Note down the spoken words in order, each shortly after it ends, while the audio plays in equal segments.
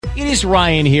It is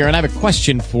Ryan here, and I have a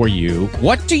question for you.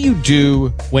 What do you do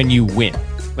when you win?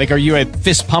 Like, are you a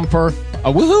fist pumper,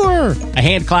 a woohooer, a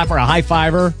hand clapper, a high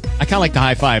fiver? I kind of like the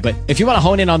high five, but if you want to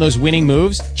hone in on those winning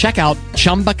moves, check out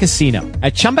Chumba Casino.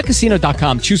 At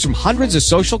ChumbaCasino.com, choose from hundreds of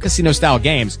social casino-style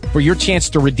games for your chance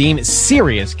to redeem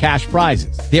serious cash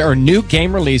prizes. There are new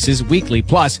game releases weekly,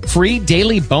 plus free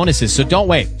daily bonuses. So don't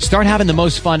wait. Start having the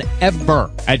most fun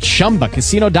ever at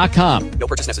ChumbaCasino.com. No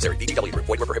purchase necessary. VGW. Void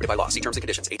where prohibited by law. See terms and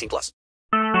conditions. 18 plus.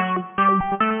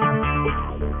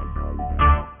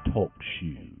 Talk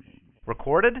shoes.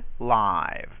 Recorded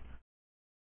live.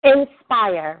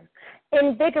 Inspire.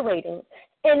 Invigorating.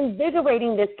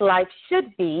 Invigorating this life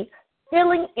should be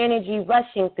feeling energy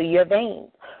rushing through your veins.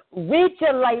 Rid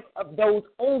your life of those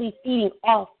only feeding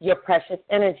off your precious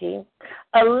energy.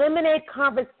 Eliminate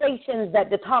conversations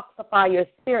that detoxify your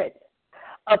spirit.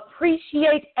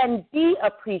 Appreciate and be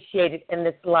appreciated in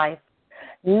this life.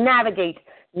 Navigate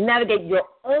your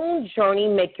own journey,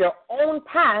 make your own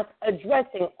path,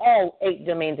 addressing all 8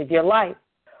 domains of your life.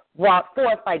 Brought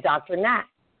forth by Dr. Nat.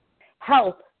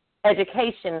 Health,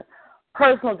 education,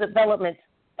 personal development,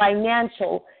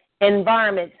 financial,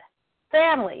 environment,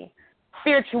 family,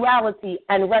 spirituality,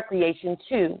 and recreation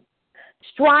too.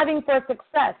 Striving for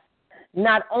success,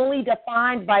 not only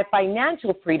defined by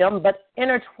financial freedom, but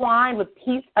intertwined with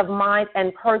peace of mind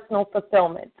and personal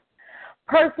fulfillment.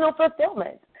 Personal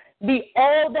fulfillment. Be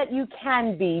all that you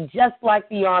can be, just like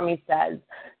the Army says.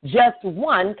 Just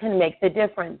one can make the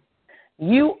difference.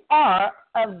 You are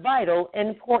of vital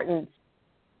importance.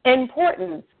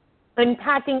 Importance.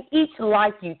 Impacting each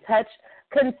life you touch,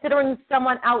 considering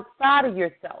someone outside of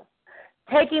yourself.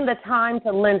 Taking the time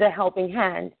to lend a helping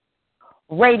hand.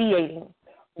 Radiating.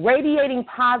 Radiating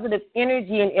positive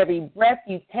energy in every breath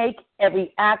you take,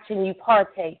 every action you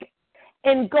partake.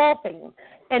 Engulfing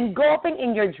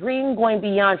in your dream, going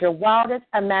beyond your wildest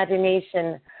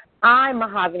imagination. I'm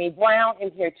Mahogany Brown,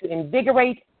 and here to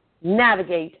invigorate,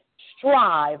 navigate,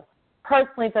 strive,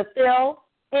 personally fulfill,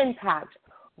 impact,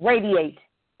 radiate,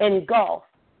 engulf.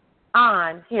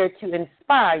 I'm here to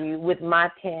inspire you with my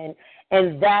pen,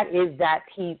 and that is that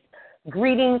piece.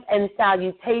 Greetings and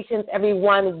salutations,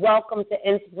 everyone. Welcome to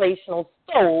Inspirational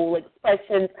Soule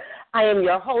Xpressionz. I am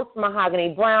your host,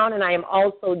 Mahogany Brown, and I am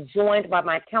also joined by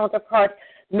my counterpart,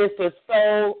 Mr.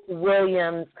 Soule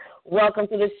Williams. Welcome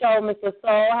to the show, Mr.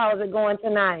 Soule. How is it going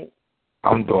tonight?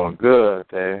 I'm doing good,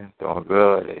 baby. Doing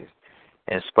good.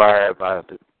 Inspired by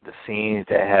the scenes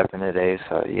that happened today.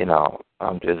 So,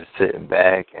 I'm just sitting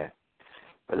back and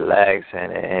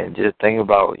relaxing and just thinking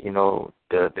about,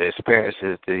 the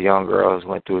experiences the young girls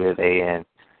went through today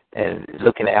and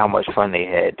looking at how much fun they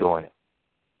had doing it.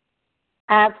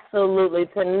 Absolutely.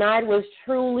 Tonight was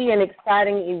truly an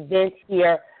exciting event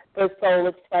here for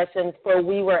Soule Xpressionz, for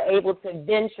we were able to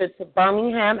venture to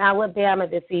Birmingham, Alabama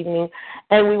this evening,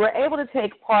 and we were able to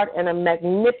take part in a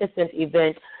magnificent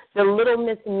event, the Little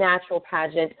Miss Natural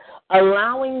pageant,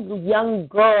 allowing young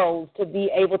girls to be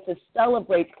able to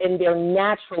celebrate in their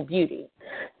natural beauty,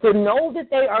 to know that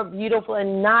they are beautiful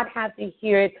and not have to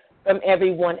hear it from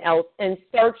everyone else and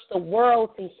search the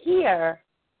world to hear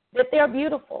that they're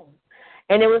beautiful.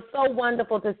 And it was so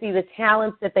wonderful to see the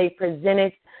talents that they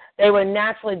presented. They were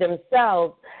naturally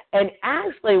themselves. And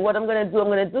actually, what I'm going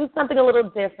to do something a little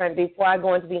different before I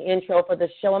go into the intro for the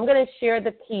show. I'm going to share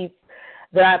the piece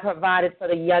that I provided for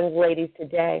the young ladies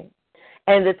today.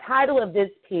 And the title of this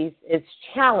piece is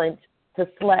Challenge to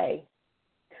Slay.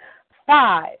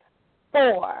 5,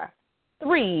 4,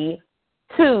 3,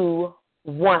 2,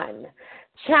 1.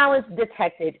 Challenge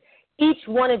detected. Each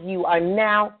one of you are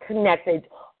now connected.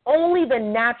 Only the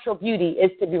natural beauty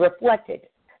is to be reflected.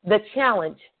 The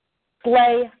challenge,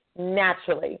 slay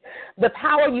naturally. The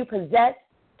power you possess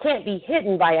can't be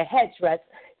hidden by a headdress.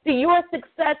 See, your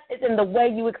success is in the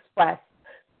way you express,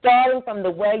 starting from the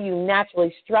way you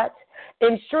naturally strut,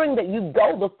 ensuring that you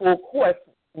go the full course,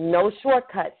 no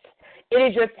shortcuts. It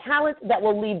is your talent that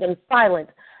will leave them silent.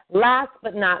 Last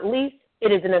but not least,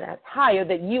 it is in an attire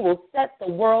that you will set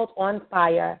the world on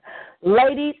fire.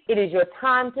 Ladies, it is your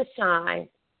time to shine.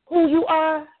 Who you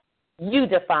are, you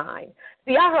define.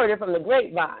 See, I heard it from the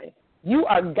grapevine. You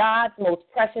are God's most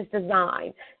precious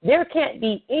design. There can't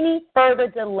be any further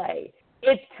delay.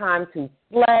 It's time to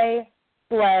slay,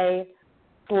 slay,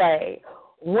 slay.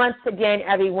 Once again,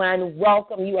 everyone,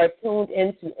 welcome. You are tuned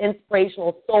into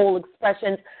Inspirational Soule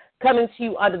Xpressionz, coming to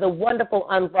you under the wonderful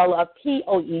umbrella of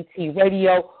P.O.E.T.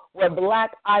 Radio, where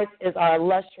Black Ice is our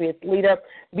illustrious leader.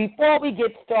 Before we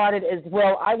get started as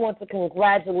well, I want to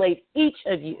congratulate each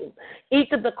of you,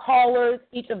 each of the callers,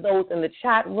 each of those in the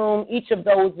chat room, each of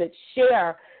those that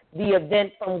share the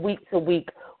event from week to week.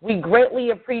 We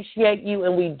greatly appreciate you,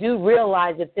 and we do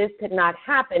realize that this could not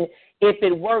happen if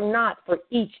it were not for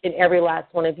each and every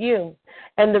last one of you.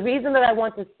 And the reason that I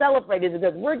want to celebrate is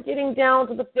because we're getting down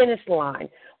to the finish line.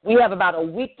 We have about a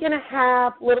week and a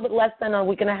half, a little bit less than a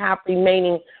week and a half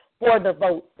remaining for the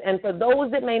votes. And for those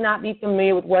that may not be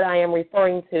familiar with what I am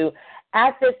referring to,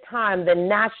 at this time, the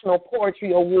National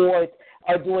Poetry Awards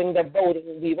are doing the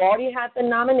voting. We've already had the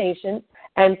nominations,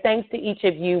 and thanks to each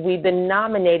of you, we've been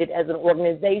nominated as an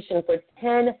organization for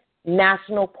 10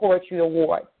 National Poetry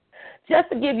Awards. Just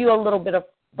to give you a little bit of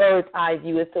bird's eye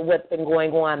view as to what's been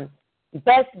going on.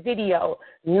 Best Video,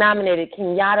 nominated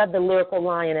Kenyatta the Lyrical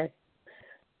Lioness.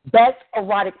 Best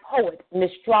Erotic Poet,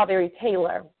 Miss Strawberry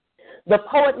Taylor. The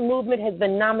Poet Movement has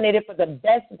been nominated for the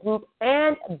Best Group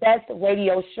and Best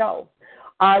Radio Show.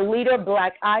 Our leader,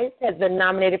 Black Ice, has been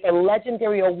nominated for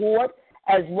Legendary Award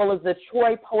as well as the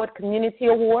Troy Poet Community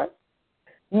Award.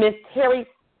 Miss Terry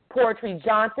Poetry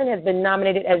Johnson has been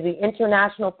nominated as the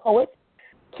International Poet.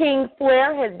 King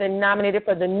Flair has been nominated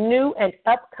for the New and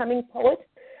Upcoming Poet.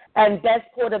 And Best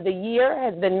Poet of the Year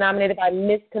has been nominated by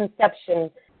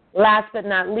Misconception. Last but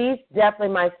not least, definitely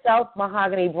myself,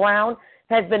 Mahogany Brown,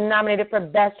 has been nominated for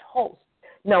Best Host.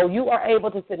 Now, you are able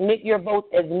to submit your votes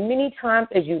as many times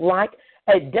as you like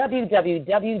at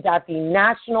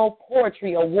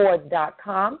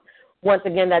www.thenationalpoetryawards.com. Once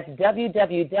again, that's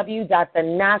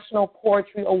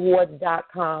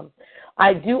www.thenationalpoetryawards.com.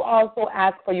 I do also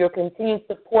ask for your continued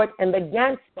support in the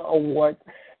Gangster Awards,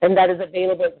 and that is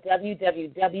available at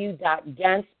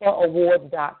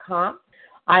www.gangsterawards.com.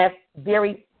 I am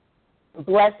very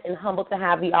blessed and humbled to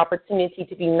have the opportunity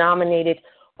to be nominated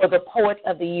for the Poet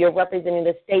of the Year representing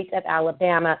the state of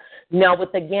Alabama. Now,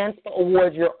 with the Gangster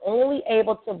Awards, you're only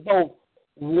able to vote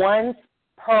once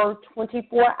per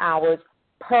 24 hours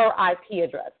per IP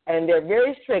address. And they're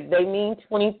very strict. They mean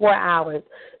 24 hours.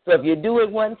 So if you do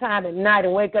it one time at night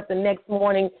and wake up the next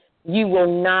morning, you will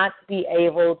not be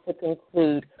able to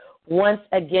conclude. Once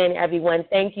again, everyone,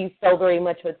 thank you so very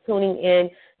much for tuning in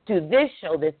to this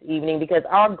show this evening, because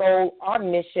our goal, our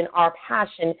mission, our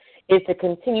passion is to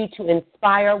continue to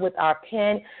inspire with our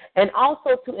pen and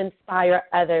also to inspire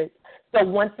others. So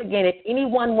once again, if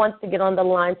anyone wants to get on the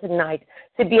line tonight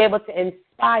to be able to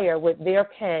inspire with their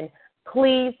pen,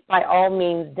 please, by all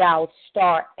means, dial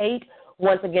 *8.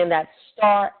 Once again, that's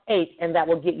 *8, and that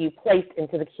will get you placed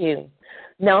into the queue.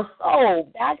 Now, so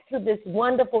back to this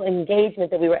wonderful engagement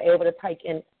that we were able to take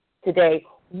in today.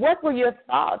 What were your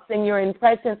thoughts and your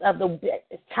impressions of the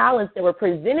talents that were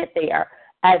presented there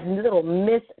as Little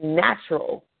Miss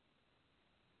Natural?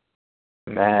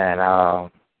 Man,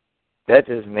 that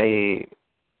just made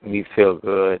me feel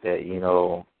good that,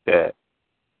 that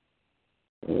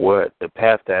what the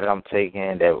path that I'm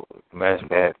taking, that matter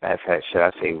of fact, should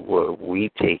I say what we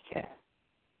taking,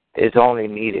 is only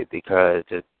needed because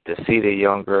to see the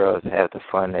young girls have the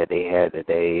fun that they had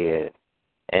today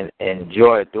and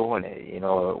enjoy doing it,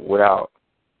 without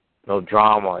no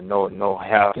drama, no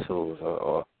hassles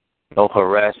or no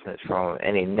harassment from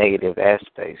any negative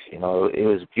aspects. It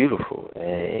was beautiful,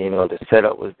 and the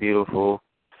setup was beautiful.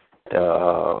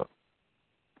 The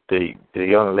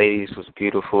young ladies was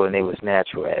beautiful, and they was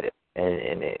natural at it,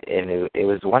 and it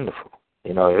was wonderful.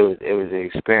 It was an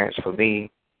experience for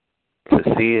me to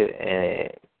see it,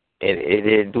 and it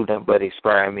didn't do nothing but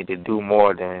inspire me to do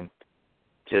more than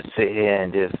just sit here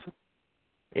and just,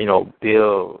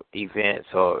 build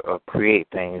events or create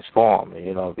things for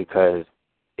them, because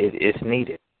it's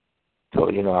needed. So,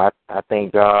 I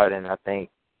thank God, and I thank,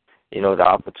 the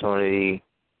opportunity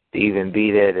to even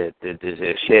be there to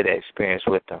share that experience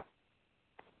with them.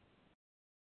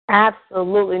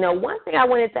 Absolutely. Now, one thing I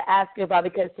wanted to ask you about,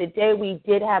 because today we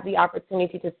did have the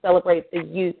opportunity to celebrate the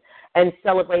youth and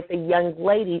celebrate the young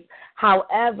ladies.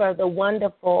 However, the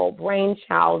wonderful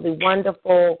brainchild, the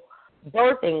wonderful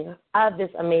birthing of this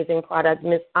amazing product,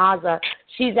 Miss Aza,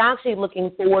 she's actually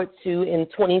looking forward to, in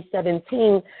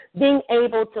 2017, being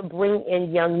able to bring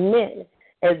in young men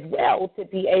as well to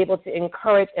be able to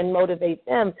encourage and motivate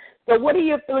them. So what are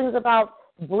your feelings about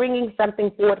bringing something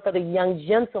forward for the young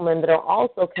gentlemen that are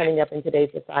also coming up in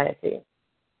today's society?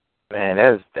 Man,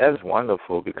 that's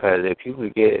wonderful, because if you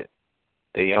could get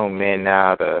the young men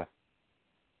now to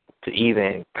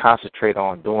even concentrate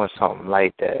on doing something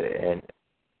like that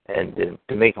and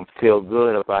to make them feel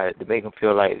good about it, to make them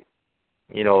feel like,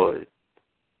 in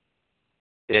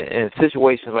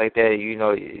situations like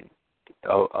that,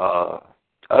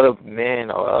 other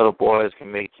men or other boys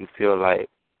can make you feel like,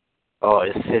 oh,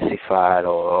 it's sissified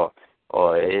or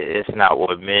it's not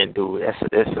what men do.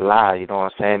 That's a lie, you know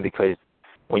what I'm saying? Because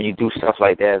when you do stuff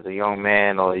like that as a young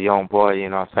man or a young boy, you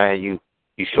know what I'm saying, you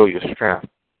show your strength.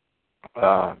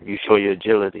 You show your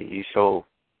agility. You show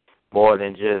more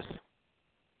than just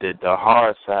the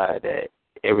hard side that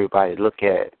everybody look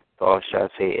at, or should I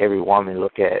say every woman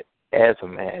look at as a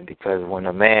man, because when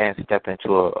a man step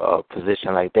into a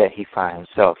position like that, he find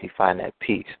himself, he find that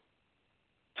peace.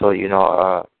 So,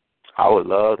 I would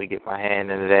love to get my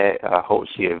hand into that. I hope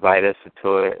she invite us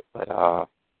into it. But,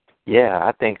 yeah,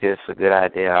 I think it's a good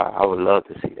idea. I would love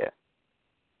to see that.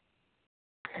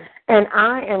 And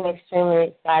I am extremely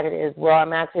excited as well.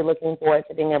 I'm actually looking forward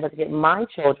to being able to get my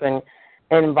children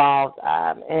involved.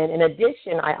 And in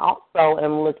addition, I also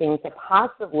am looking to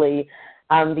possibly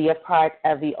be a part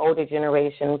of the older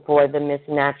generation for the Miss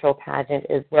Natural pageant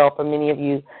as well. For many of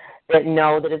you that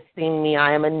know, that have seen me,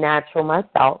 I am a natural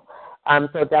myself.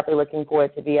 So definitely looking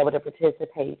forward to be able to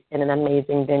participate in an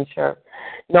amazing venture.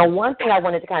 Now, one thing I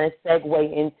wanted to kind of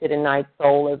segue into tonight's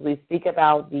Soule as we speak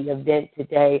about the event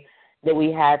today that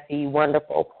we had the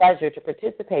wonderful pleasure to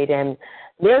participate in,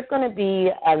 there's going to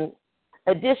be an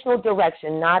additional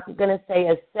direction, not going to say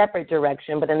a separate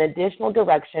direction, but an additional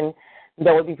direction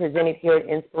that will be presented here at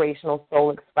Inspirational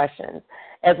Soule Xpressionz.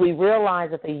 As we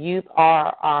realize that the youth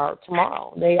are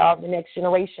tomorrow, they are the next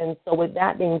generation. So with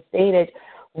that being stated,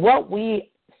 what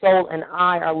we, Soule and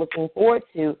I, are looking forward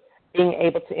to being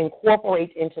able to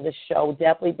incorporate into the show,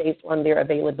 definitely based on their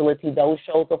availability. Those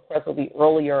shows, of course, will be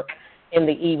earlier in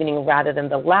the evening rather than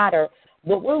the latter,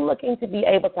 but we're looking to be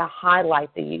able to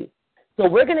highlight the youth. So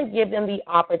we're going to give them the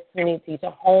opportunity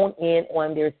to hone in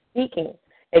on their speaking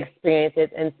experiences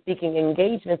and speaking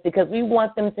engagements, because we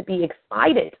want them to be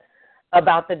excited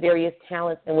about the various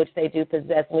talents in which they do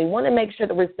possess. And we want to make sure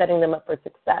that we're setting them up for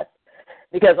success,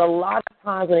 because a lot of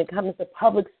times when it comes to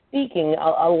public speaking,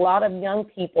 a lot of young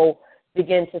people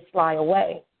begin to slide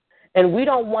away. And we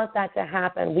don't want that to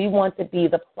happen. We want to be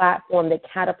the platform that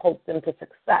catapults them to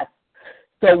success.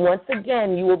 So once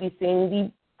again, you will be seeing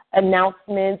the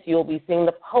announcements, you'll be seeing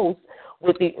the posts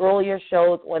with the earlier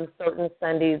shows on certain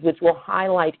Sundays, which will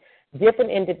highlight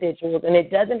different individuals. And it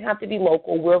doesn't have to be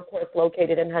local. We're, of course,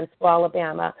 located in Huntsville,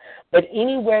 Alabama, but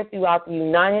anywhere throughout the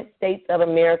United States of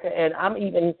America, and I'm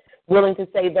even willing to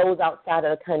say those outside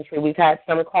of the country. We've had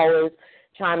some callers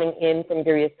chiming in from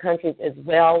various countries as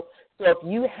well. So if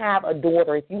you have a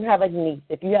daughter, if you have a niece,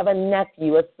 if you have a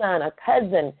nephew, a son, a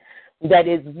cousin that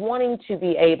is wanting to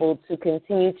be able to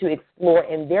continue to explore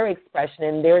in their expression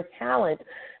and their talent,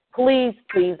 please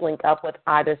link up with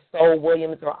either Soule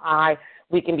Williams or I.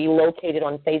 We can be located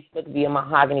on Facebook via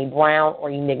Mahogany Brown or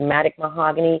Enigmatic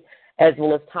Mahogany, as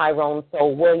well as Tyrone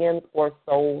Soule Williams or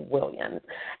Soule Williams.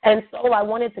 And Soule, I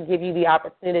wanted to give you the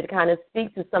opportunity to kind of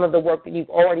speak to some of the work that you've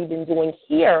already been doing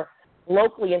here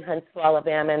locally in Huntsville,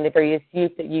 Alabama, and the various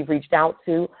youth that you've reached out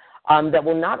to that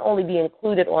will not only be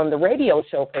included on the radio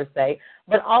show per se,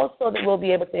 but also that we'll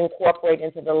be able to incorporate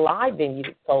into the live venue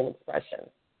Soule Xpressionz.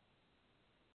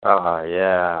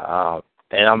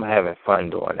 And I'm having fun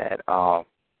doing that.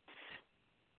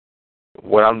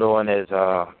 What I'm doing is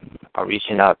I'm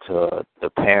reaching out to the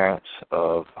parents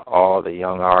of all the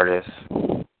young artists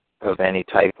of any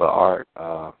type of art,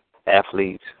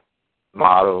 athletes,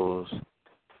 models,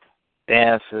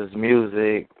 dancers,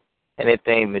 music,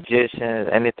 anything, magicians,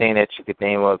 anything that you could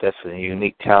name of that's a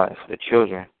unique talent for the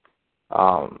children.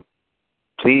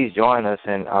 Please join us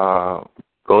and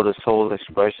go to Soule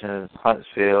Xpressionz,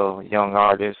 Huntsville, young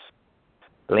artists,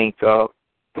 link up,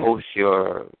 post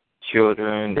your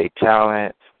children, their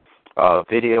talent,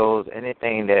 videos,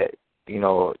 anything that,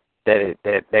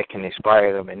 that can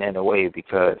inspire them in any way,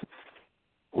 because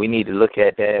we need to look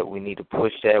at that, we need to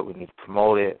push that, we need to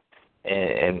promote it,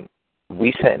 and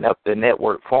we setting up the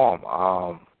network for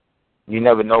them. You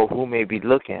never know who may be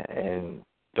looking, and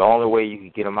the only way you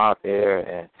can get them out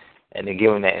there and to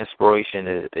give them that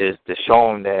inspiration is to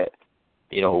show them that,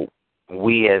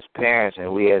 we as parents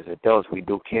and we as adults, we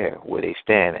do care where they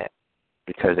stand at,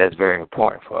 because that's very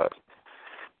important for us.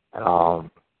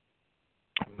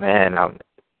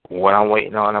 What I'm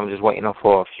waiting on, I'm just waiting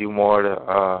for a few more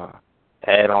to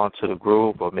add on to the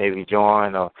group, or maybe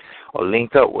join or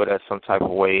link up with us some type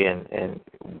of way, and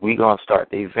we're going to start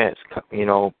the events. We're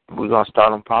going to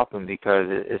start them popping, because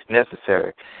it's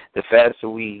necessary. The faster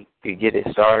we can get it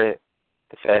started,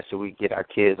 the faster we get our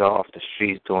kids off the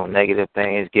streets doing negative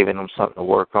things, giving them something to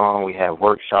work on. We have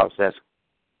workshops that's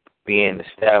being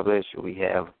established. We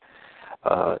have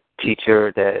a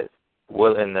teacher that's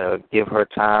willing to give her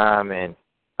time and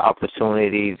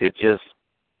opportunities to just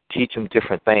teach them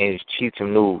different things, teach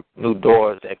them new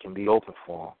doors that can be open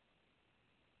for them.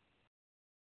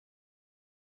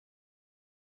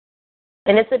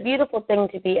 And it's a beautiful thing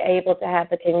to be able to have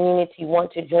the community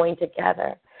want to join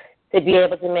together, to be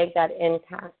able to make that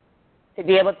impact, to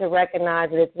be able to recognize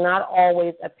that it's not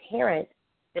always a parent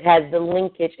that has the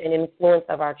linkage and influence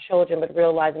of our children, but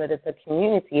realizing that it's a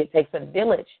community. It takes a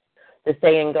village, the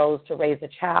saying goes, to raise a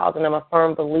child, and I'm a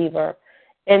firm believer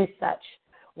in such.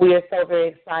 We are so very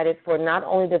excited for not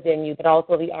only the venue, but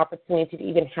also the opportunity to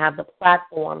even have the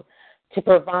platform to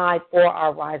provide for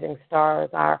our rising stars,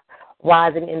 our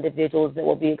rising individuals that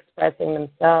will be expressing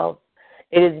themselves.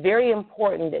 It is very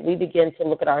important that we begin to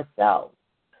look at ourselves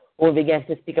when we begin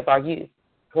to speak of our youth,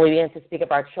 when we begin to speak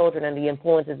of our children and the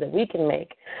influences that we can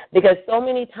make. Because so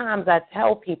many times I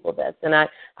tell people this, and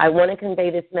I want to convey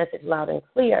this message loud and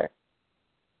clear.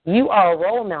 You are a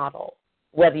role model,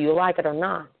 whether you like it or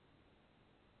not.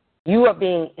 You are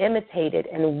being imitated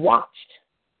and watched,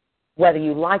 whether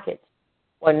you like it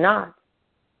or not.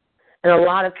 And a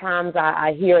lot of times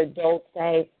I hear adults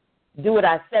say, do what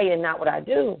I say and not what I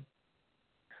do.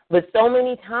 But so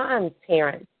many times,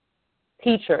 parents,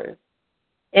 teachers,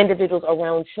 individuals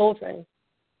around children,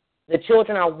 the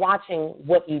children are watching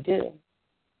what you do.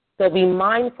 So be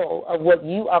mindful of what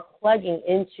you are plugging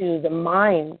into the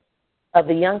minds of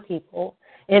the young people,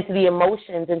 into the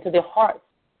emotions, into the hearts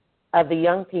of the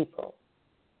young people.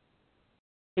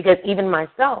 Because even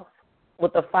myself,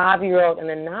 with a 5-year-old and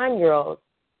a 9-year-old,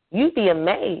 you'd be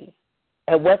amazed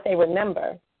at what they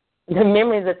remember. The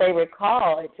memories that they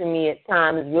recall to me at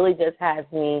times really just has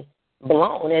me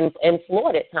blown and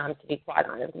floored at times, to be quite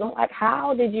honest. I'm like,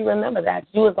 how did you remember that?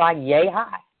 She was like, yay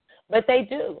high. But they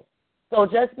do. So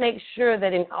just make sure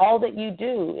that in all that you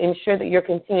do, ensure that you're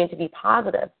continuing to be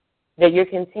positive, that you're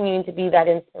continuing to be that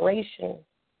inspiration,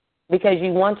 because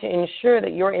you want to ensure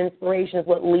that your inspiration is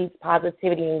what leads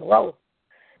positivity and growth.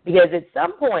 Because at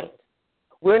some point,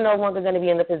 we're no longer going to be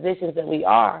in the positions that we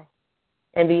are,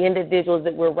 and the individuals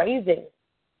that we're raising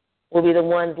will be the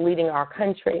ones leading our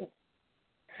country.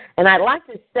 And I'd like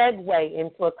to segue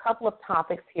into a couple of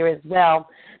topics here as well,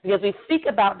 because we speak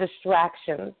about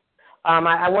distractions.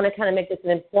 I want to kind of make this an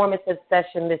informative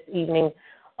session this evening.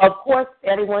 Of course,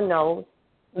 everyone knows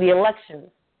the elections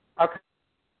are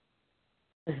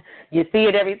coming. You see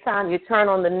it every time you turn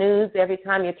on the news, every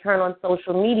time you turn on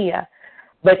social media.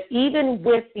 But even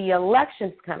with the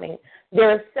elections coming,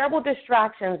 there are several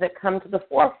distractions that come to the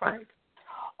forefront.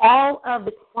 All of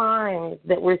the crimes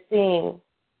that we're seeing,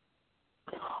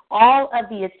 all of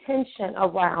the attention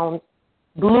around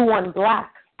blue on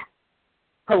black,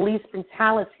 police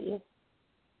brutality,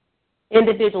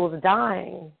 individuals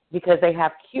dying because they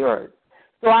have cures.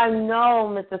 So I know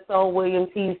Mr. Soule Williams,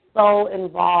 he's so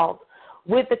involved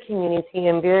with the community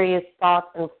and various thoughts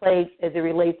and plagues as it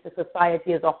relates to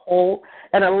society as a whole.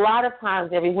 And a lot of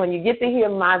times, everyone, you get to hear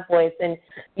my voice, and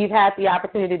you've had the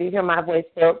opportunity to hear my voice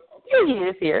for a few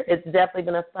years here. It's definitely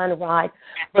been a fun ride.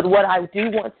 But what I do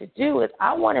want to do is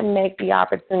I want to make the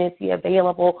opportunity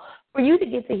available for you to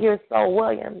get to hear Soule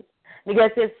Williams, because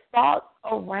his thoughts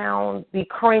around the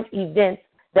current events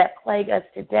that plague us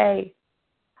today,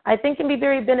 I think, can be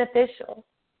very beneficial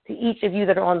to each of you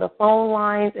that are on the phone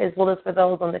lines as well as for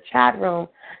those on the chat room.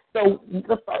 So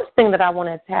the first thing that I want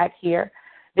to attack here,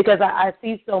 because I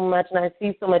see so much and I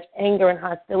see so much anger and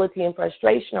hostility and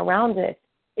frustration around it,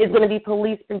 is going to be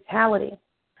police brutality.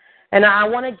 And I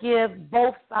want to give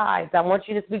both sides. I want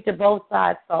you to speak to both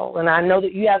sides, Soule. And I know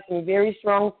that you have some very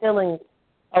strong feelings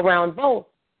around both.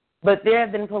 But there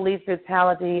have been police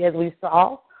brutality, as we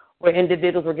saw, where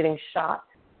individuals were getting shot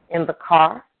in the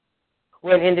car,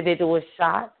 where an individual was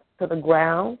shot to the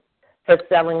ground for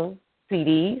selling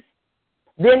CDs.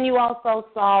 Then you also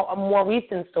saw a more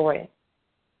recent story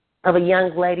of a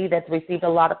young lady that's received a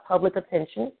lot of public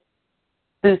attention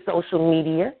through social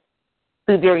media,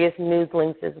 through various news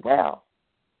links as well.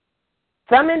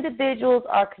 Some individuals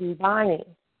are combining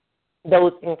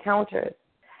those encounters.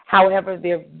 However,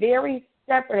 they're very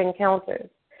separate encounters.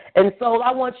 And so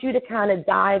I want you to kind of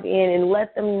dive in and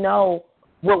let them know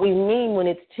what we mean when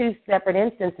it's two separate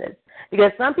instances,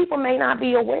 because some people may not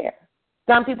be aware.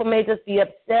 Some people may just be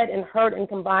upset and hurt in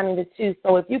combining the two.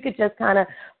 So if you could just kind of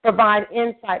provide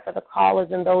insight for the callers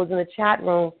and those in the chat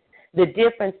room, the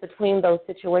difference between those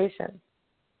situations.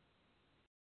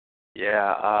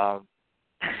 Yeah,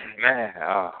 man,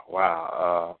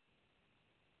 wow.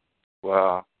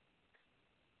 Well,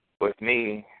 with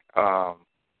me, I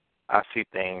see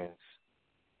things,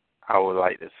 I would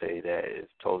like to say, that is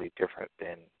totally different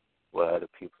than what other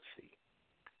people see.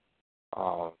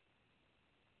 For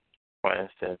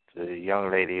instance, the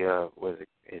young lady was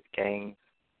it gangs.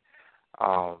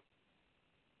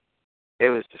 It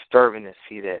was disturbing to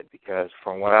see that, because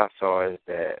from what I saw is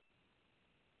that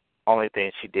only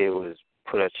thing she did was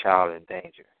put a child in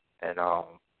danger, and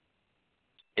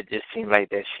it just seemed like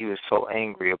that she was so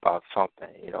angry about something,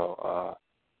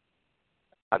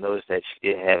 I noticed that she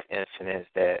did have incidents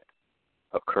that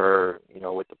occurred,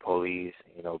 with the police,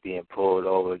 being pulled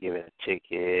over, giving a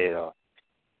ticket, or,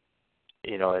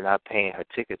 and not paying her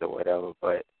tickets or whatever.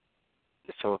 But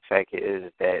the simple fact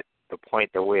is that the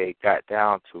point that where it got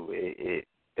down to, if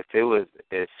it was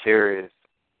as serious,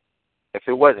 if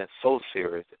it wasn't so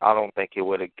serious, I don't think it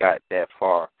would have got that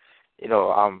far.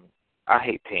 I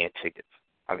hate paying tickets.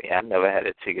 I mean, I never had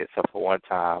a ticket except for one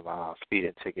time,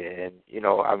 speeding ticket, and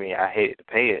I hated to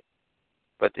pay it.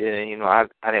 But then, I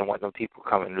didn't want no people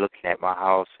coming looking at my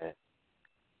house and,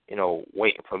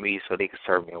 waiting for me so they could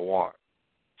serve me a warrant.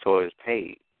 So it was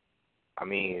paid. I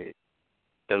mean,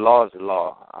 the law is the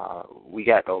law. We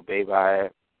got to obey by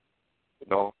it.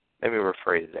 Let me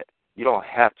rephrase that. You don't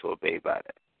have to obey by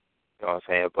that. You know what I'm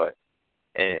saying? But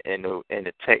in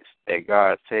the text that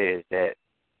God says that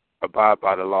abide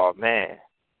by the law of man,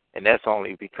 and that's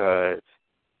only because,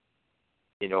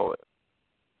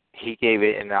 He gave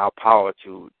it in our power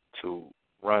to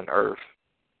run Earth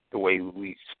the way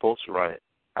we supposed to run it.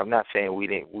 I'm not saying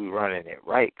we running it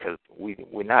right, because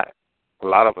we're not. A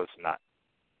lot of us not.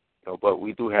 But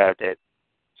we do have that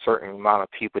certain amount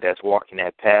of people that's walking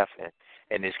that path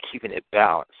and is keeping it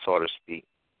balanced, so to speak.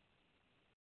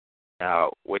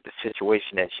 Now, with the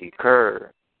situation that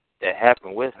that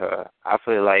happened with her, I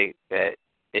feel like that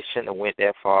it shouldn't have went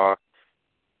that far.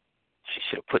 She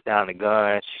should have put down the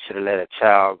gun. She should have let a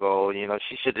child go.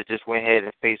 She should have just went ahead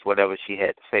and faced whatever she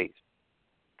had to face.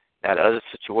 Now, the other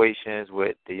situations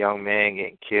with the young man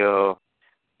getting killed,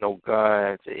 no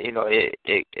guns,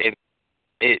 it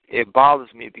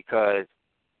bothers me because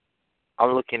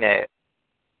I'm looking at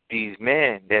these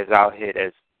men that's out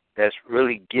here that's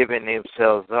really giving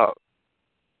themselves up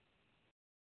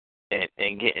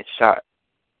and getting shot.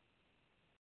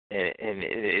 And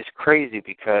it's crazy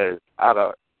because out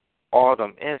of all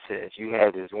them incidents, you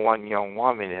have this one young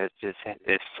woman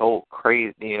that's so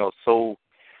crazy, so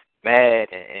mad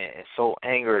and so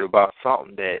angered about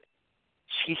something that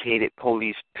she hated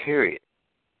police, period.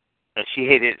 And she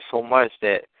hated it so much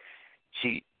that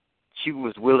she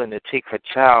was willing to take her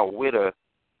child with her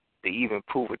to even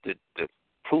prove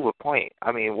a point.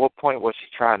 I mean, what point was she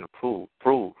trying to prove?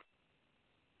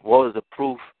 What was the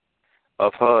proof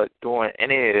of her doing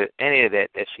any of that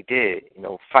she did?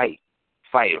 Fight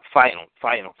them.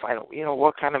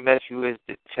 What kind of mess you is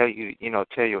to tell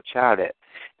your child that?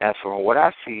 And from what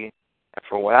I see, and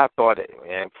from what I thought,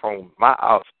 and from my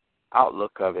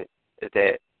outlook of it, is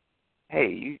that,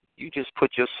 hey, you just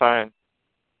put your son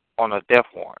on a death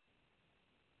warrant.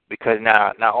 Because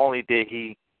now, not only did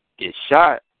he get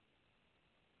shot,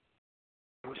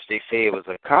 which they say it was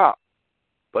a cop,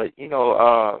 but,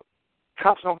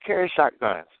 cops don't carry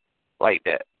shotguns like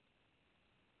that.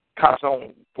 Cops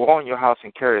don't go in your house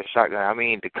and carry a shotgun. I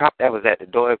mean, the cop that was at the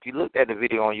door, if you looked at the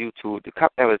video on YouTube, the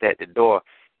cop that was at the door,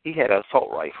 he had an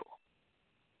assault rifle.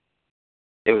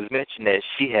 It was mentioned that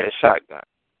she had a shotgun.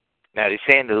 Now, they're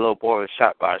saying the little boy was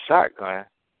shot by a shotgun,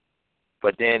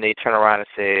 but then they turn around and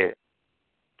said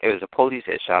it was the police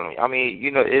that shot him. I mean,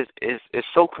 it's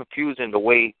so confusing the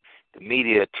way the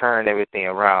media turned everything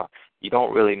around. You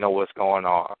don't really know what's going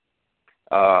on.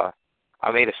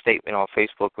 I made a statement on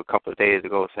Facebook a couple of days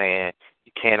ago saying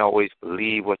you can't always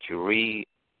believe what you read.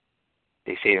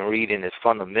 They say reading is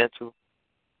fundamental.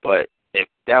 But if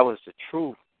that was the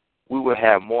truth, we would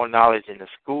have more knowledge in the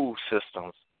school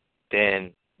systems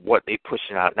than what they're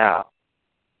pushing out now.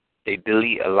 They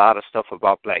delete a lot of stuff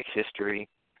about black history.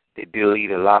 They delete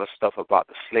a lot of stuff about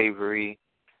the slavery.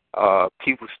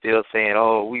 People still saying,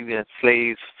 oh, we've been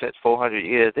slaves since 400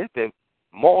 years. It's been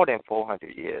more than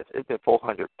 400 years. It's been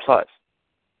 400 plus.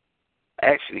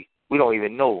 Actually, we don't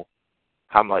even know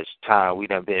how much time we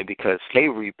done been because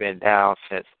slavery been down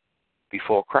since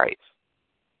before Christ.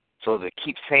 So to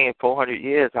keep saying 400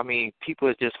 years, I mean, people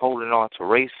are just holding on to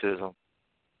racism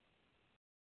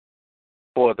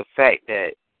for the fact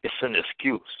that it's an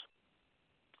excuse.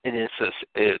 And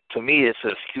to me, it's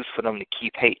an excuse for them to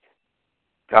keep hating.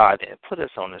 God didn't put us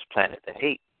on this planet to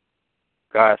hate.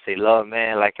 God say, love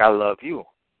man like I love you.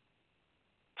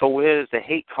 So where is the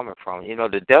hate coming from?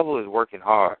 The devil is working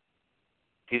hard.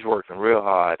 He's working real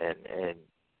hard, and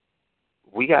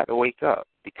we got to wake up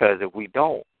because if we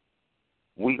don't,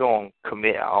 we going to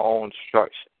commit our own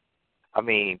destruction. I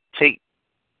mean, take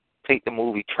the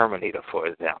movie Terminator, for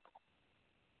example.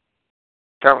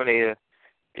 Terminator,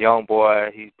 the young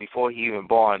boy, before he even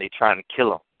born, they trying to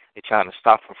kill him. They trying to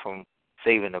stop him from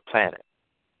saving the planet,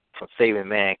 from saving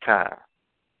mankind.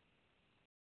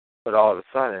 But all of a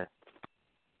sudden,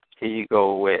 here you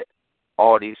go with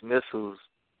all these missiles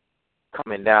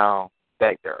coming down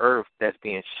back to Earth that's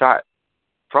being shot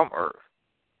from Earth.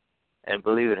 And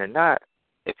believe it or not,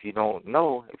 if you don't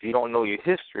know your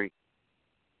history,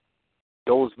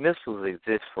 those missiles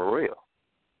exist for real.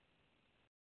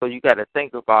 So you got to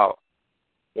think about,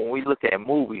 when we look at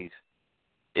movies,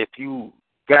 if you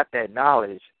got that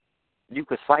knowledge, you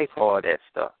could cipher all that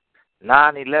stuff.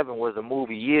 9/11 was a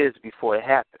movie years before it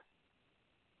happened.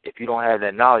 If you don't have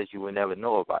that knowledge, you would never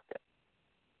know about that.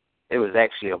 It was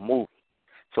actually a movie.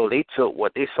 So they took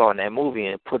what they saw in that movie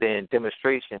and put it in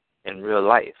demonstration in real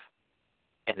life.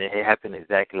 And it happened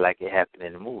exactly like it happened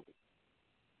in the movie.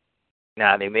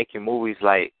 Now they're making movies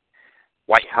like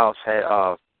White House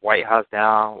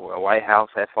down, or White House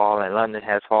had fallen, London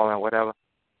has fallen, whatever.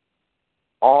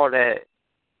 All that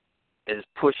is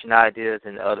pushing ideas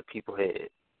into other people's heads.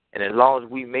 And as long as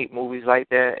we make movies like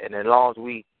that, and as long as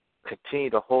we continue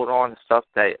to hold on to stuff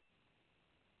that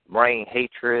bring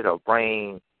hatred or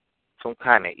bring some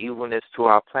kind of evilness to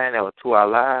our planet or to our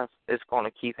lives, it's going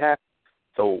to keep happening.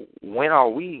 So when are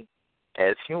we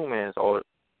as humans, or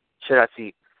should I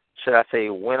say,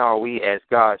 when are we as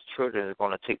God's children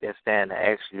going to take that stand and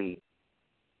actually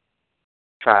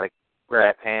try to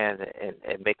grab hands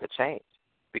and make a change?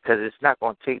 Because it's not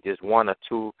going to take just one or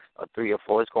two or three or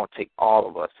four. It's going to take all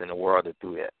of us in the world to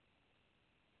do that.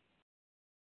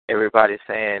 Everybody's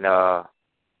saying, there's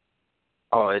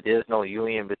no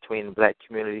union between the black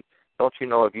community. Don't you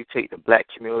know if you take the black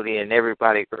community and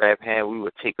everybody grab hands, we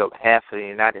would take up half of the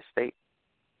United States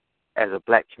as a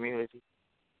black community?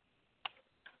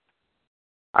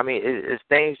 I mean, it's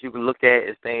things you can look at,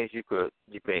 it's things you can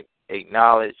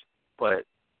acknowledge, but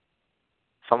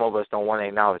some of us don't want to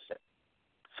acknowledge that.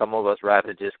 Some of us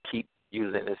rather just keep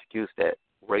using the excuse that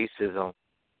racism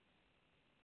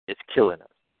is killing us.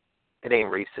 It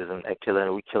ain't racism that's killing us,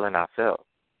 we're killing ourselves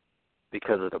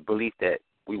because of the belief that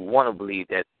we want to believe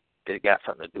that it got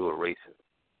something to do with racism.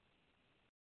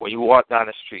 When you walk down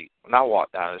the street, when I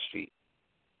walk down the street,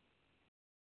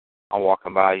 I'm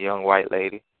walking by a young white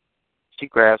lady. She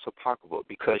grabs her pocketbook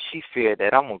because she feared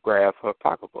that I'm going to grab her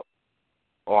pocketbook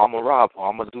or I'm going to rob her or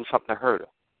I'm going to do something to hurt her.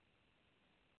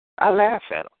 I laugh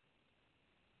at her.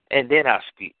 And then I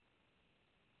speak.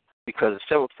 Because the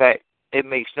simple fact, it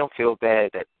makes them feel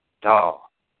bad that, dog,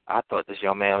 I thought this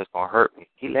young man was going to hurt me.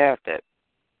 He laughed at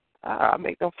me. I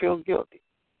make them feel guilty.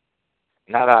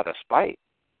 Not out of spite,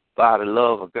 but out of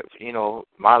love,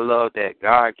 my love that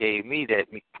God gave me, that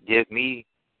give me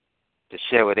to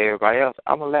share with everybody else.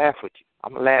 I'm going to laugh with you.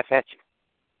 I'm going to laugh at you.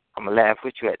 I'm going to laugh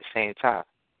with you at the same time.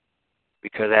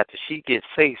 Because after she gets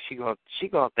safe, she gonna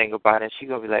think about it, and she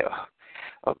going to be like,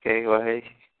 oh, okay, well, hey.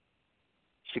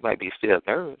 She might be still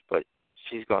nervous, but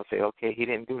she's going to say, okay, he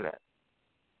didn't do that.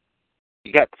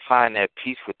 You got to find that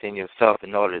peace within yourself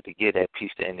in order to give that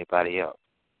peace to anybody else.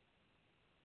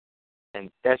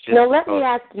 And that's just... Let me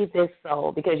ask you this,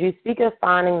 Soule, because you speak of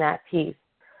finding that peace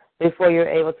before you're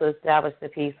able to establish the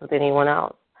peace with anyone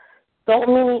else. So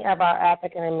many of our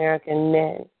African-American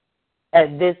men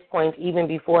at this point, even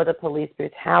before the police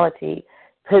brutality,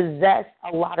 possess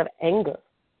a lot of anger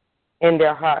in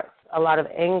their hearts, a lot of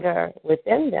anger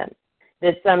within them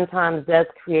that sometimes does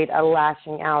create a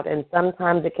lashing out, and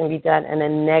sometimes it can be done in a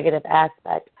negative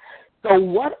aspect. So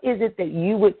what is it that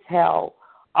you would tell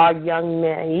our young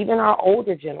men, even our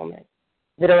older gentlemen,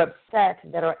 that are upset,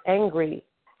 that are angry?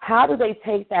 How do they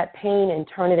take that pain and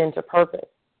turn it into purpose?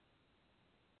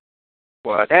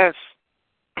 Well, that's,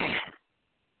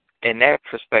 in that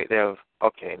perspective,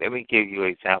 okay, let me give you an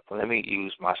example. Let me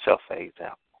use myself as an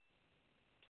example.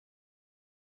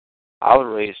 I was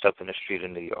raised up in the street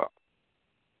of New York,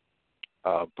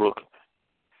 Brooklyn,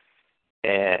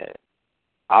 and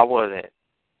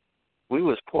we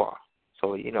was poor.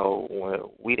 So, when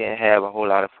we didn't have a whole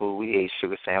lot of food, we ate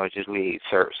sugar sandwiches, we ate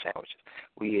syrup sandwiches,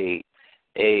 we ate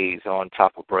eggs on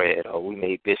top of bread, or we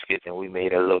made biscuits and we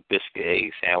made a little biscuit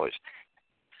egg sandwich.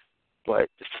 But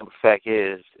the simple fact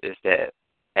is that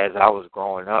as I was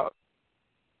growing up,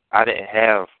 I didn't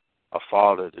have a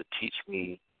father to teach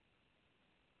me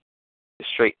the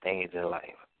straight things in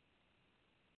life.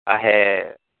 I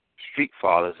had street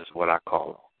fathers is what I call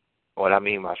them. What I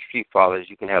mean by street fathers,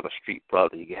 you can have a street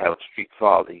brother, you can have a street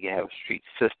father, you can have a street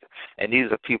sister. And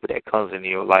these are people that comes into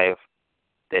your life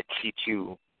that teach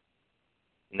you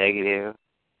negative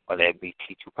or that may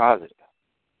teach you positive.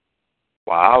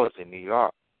 While I was in New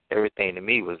York, everything to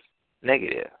me was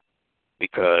negative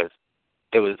because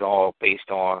it was all based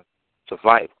on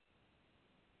survival.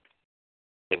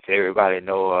 If everybody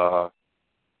know,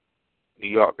 New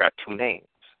York got two names.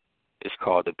 It's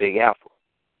called the Big Apple.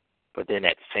 But then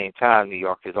at the same time, New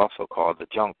York is also called the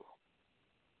jungle,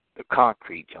 the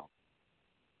concrete jungle.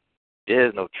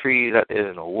 There's no trees up there,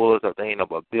 there's no woods up there, ain't no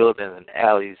but buildings and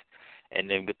alleys. And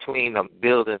then between the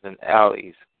buildings and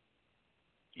alleys,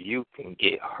 you can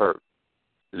get hurt,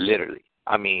 literally.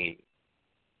 I mean,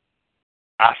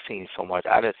 I've seen so much.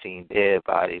 I done seen dead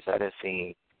bodies. I done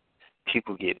seen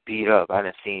people get beat up. I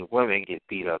done seen women get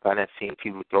beat up. I done seen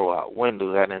people throw out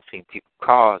windows. I done seen people's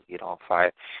cars get on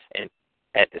fire. And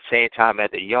at the same time,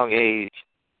 at a young age,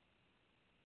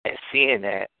 and seeing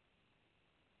that,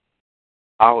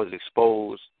 I was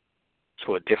exposed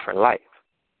to a different life.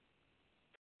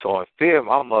 So in fear,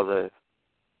 my mother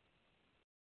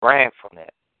ran from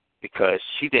that because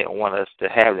she didn't want us to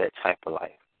have that type of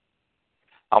life.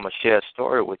 I'm going to share a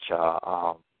story with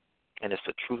y'all, and it's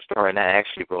a true story, and I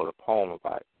actually wrote a poem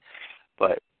about it.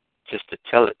 But just to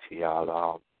tell it to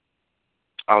y'all,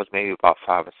 I was maybe about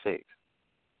 5 or 6,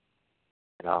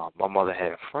 and my mother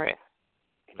had a friend.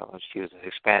 You know, she was a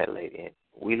Hispanic lady, and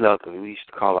we loved her. We used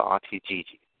to call her Auntie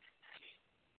Gigi.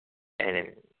 And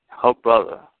her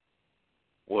brother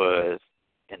was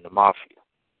in the mafia.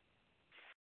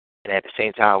 And at the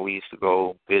same time, we used to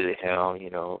go visit him, you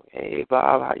know, hey,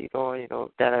 Bob, how you doing? You know,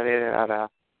 da-da-da-da-da,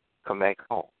 come back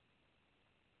home.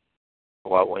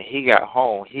 Well, when he got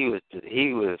home, he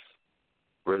was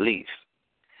released.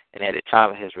 And at the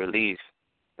time of his release,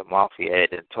 the mafia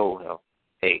had told him,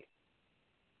 hey,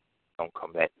 don't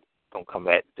come back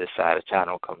to this side of town,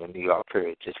 don't come to New York,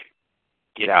 period. Just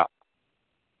get out.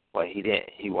 But he didn't.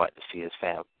 He wanted to see his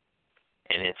family.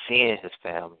 And in seeing his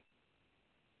family,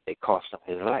 it cost him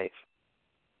his life.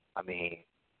 I mean,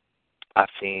 I've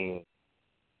seen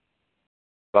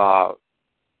Bob's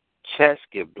chest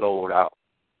get blowed out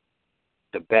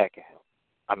the back of him.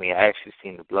 I mean, I actually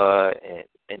seen the blood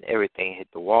and everything hit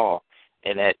the wall.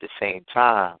 And at the same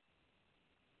time,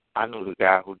 I knew the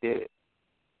guy who did it.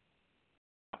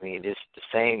 I mean, it's the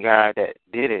same guy that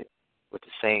did it with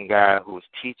the same guy who was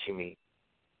teaching me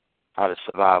how to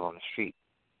survive on the street.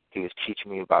 He was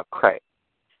teaching me about crack.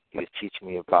 He was teaching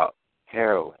me about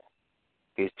heroin.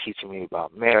 He was teaching me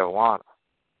about marijuana.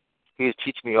 He was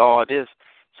teaching me all this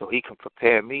so he can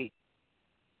prepare me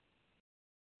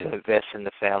to invest in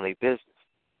the family business.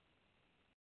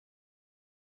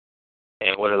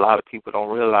 And what a lot of people don't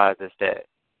realize is that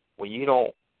when you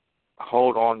don't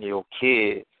hold on to your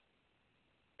kids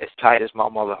as tight as my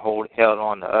mother held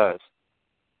on to us,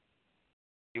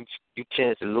 you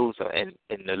tend to lose them. And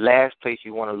the last place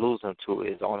you want to lose them to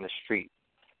is on the street,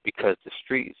 because the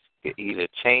streets could either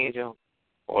change them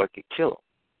or it could kill them.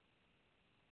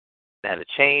 Now, the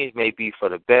change may be for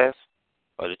the best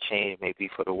or the change may be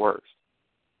for the worst.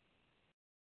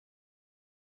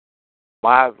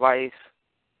 My advice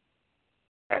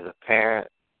as a parent,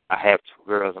 I have 2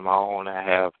 girls of my own. I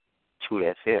have 2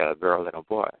 that's here, a girl and a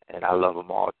boy, and I love them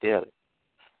all dearly.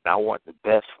 And I want the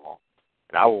best for them.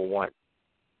 And I will want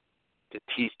to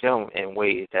teach them in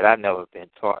ways that I've never been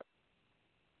taught.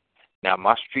 Now,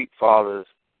 my street fathers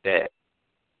that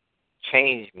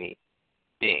changed me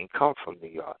didn't come from New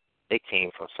York. They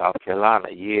came from South Carolina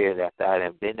years after I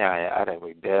done been there. I done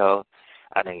rebelled.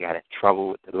 I done got in trouble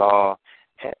with the law.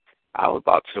 I was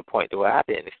about to the point where I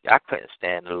couldn't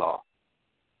stand the law.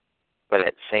 But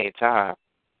at the same time,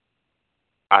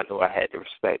 I knew I had to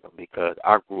respect them because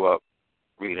I grew up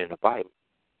reading the Bible.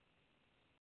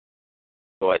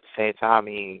 So at the same time, I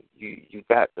mean, you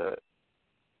got to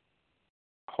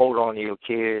hold on to your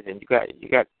kids, and you got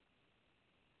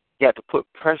to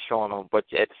put pressure on them, but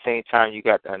at the same time, you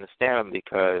got to understand them,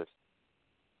 because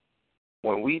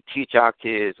when we teach our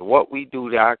kids, what we do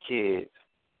to our kids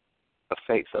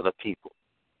affects other people,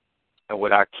 and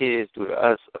what our kids do to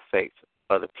us affects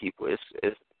other people.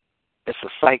 It's a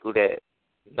cycle that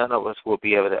none of us will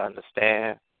be able to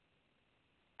understand,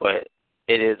 but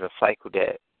it is a cycle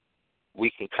that we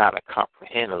can kind of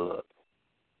comprehend a little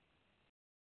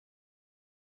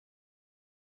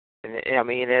bit. And I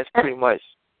mean, that's pretty much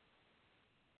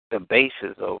the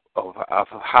basis of how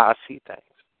I see things.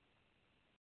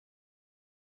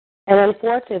 And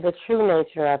unfortunately, the true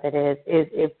nature of it is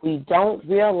if we don't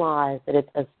realize that it's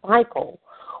a cycle,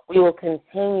 we will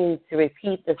continue to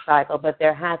repeat the cycle, but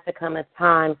there has to come a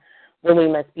time when we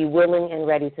must be willing and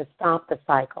ready to stop the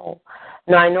cycle.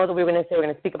 Now, I know that we're going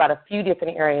to speak about a few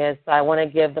different areas, so I want to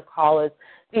give the callers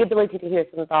the ability to hear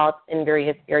some thoughts in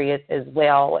various areas as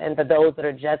well. And for those that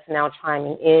are just now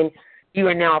chiming in, you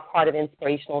are now a part of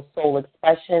Inspirational Soul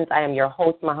Xpressionz. I am your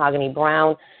host, Mahogany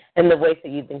Brown, and the voice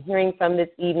that you've been hearing from this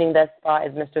evening thus far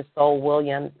is Mr. Soule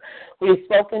Williams. We've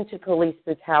spoken to police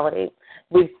brutality.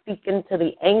 We've spoken to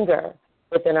the anger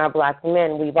within our black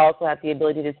men. We've also had the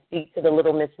ability to speak to the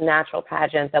Little Miss Natural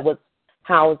pageant that was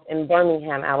housed in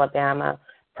Birmingham, Alabama,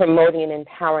 promoting and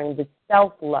empowering the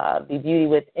self-love, the beauty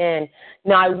within.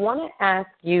 Now, I want to ask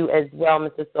you as well,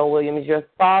 Mr. Soule Williams, your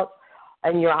thoughts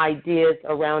and your ideas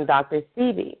around Dr.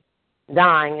 Sebi.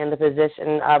 dying in the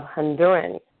position of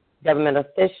Honduran government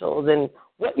officials, and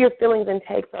what your feelings and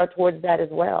takes are towards that as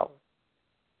well.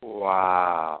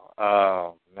 Wow.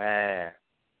 Oh, man.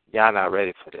 Y'all not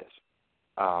ready for this.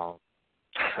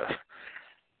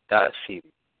 That's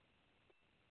Phoebe.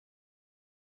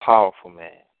 Powerful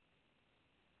man.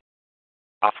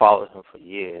 I followed him for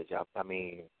years. I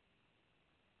mean,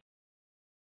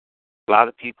 a lot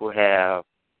of people have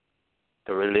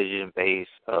the religion base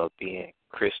of being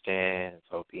Christians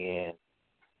or being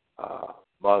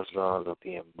Muslims or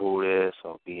being Buddhists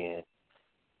or being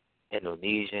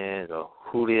Indonesians or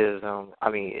Buddhism.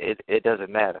 I mean, it doesn't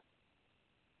matter.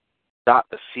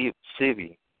 Dr.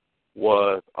 Sebi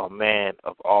was a man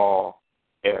of all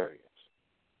areas.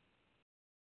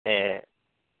 And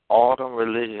all them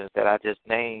religions that I just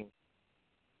named,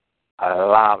 a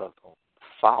lot of them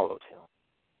followed him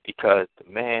because the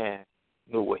man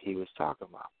knew what he was talking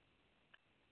about.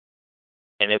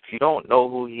 And if you don't know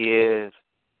who he is,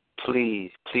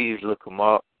 please look him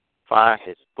up. Find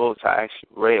his books. I actually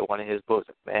read one of his books.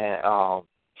 Man,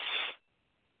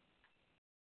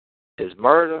 his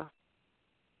murder,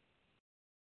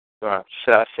 or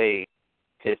should I say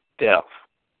his death,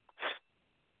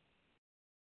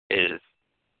 it's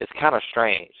kind of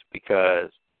strange because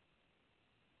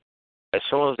as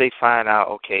soon as they find out,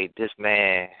 okay, this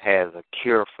man has a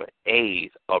cure for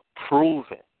AIDS, a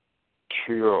proven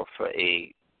cure for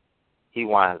AIDS, he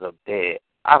winds up dead.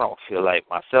 I don't feel like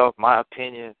myself, my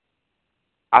opinion,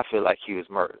 I feel like he was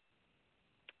murdered.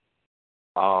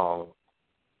 But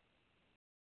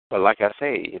like I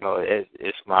say, you know,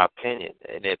 it's my opinion.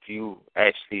 And if you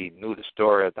actually knew the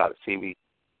story of Dr. Sebi,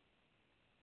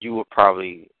 you would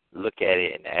probably look at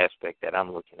it in the aspect that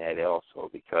I'm looking at it also,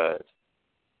 because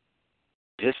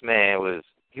this man was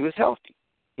healthy.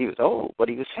 He was old, but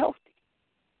he was healthy.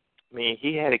 I mean,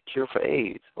 he had a cure for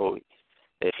AIDS. So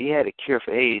if he had a cure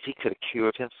for AIDS, he could have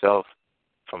cured himself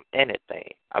from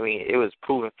anything. I mean, it was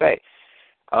proven fact.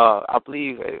 I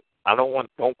believe,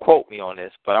 don't quote me on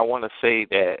this, but I want to say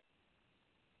that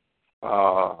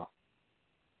a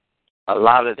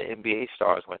lot of the NBA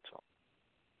stars went to him.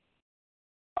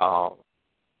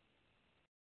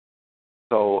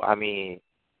 So, I mean,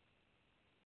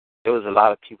 there was a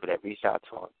lot of people that reached out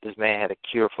to him. This man had a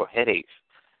cure for headaches.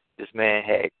 This man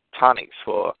had tonics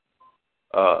for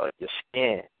the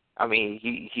skin. I mean,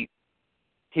 he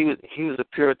was a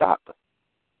pure doctor,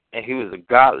 and he was a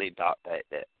godly doctor at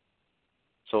that.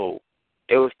 So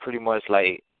it was pretty much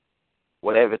like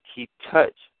whatever he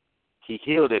touched, he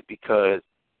healed it because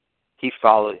he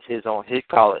followed his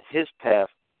path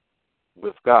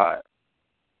with God.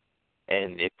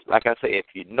 And if, like I say, if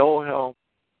you know him,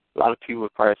 a lot of people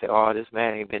would probably say, "Oh, this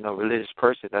man ain't been no religious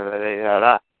person." Da, da, da, da,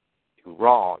 da. You're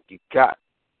wrong. You got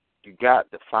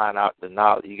to find out the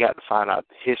knowledge. You got to find out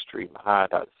the history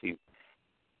behind Dr. Sebi.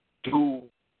 Do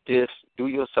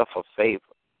yourself a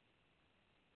favor.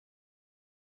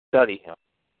 Study him,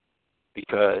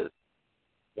 because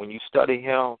when you study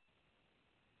him,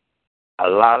 a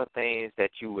lot of things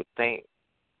that you would think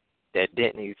that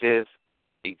didn't exist,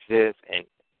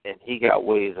 and he got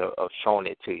ways of showing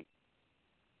it to you.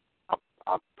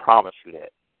 I promise you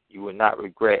that. You will not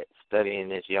regret studying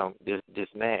this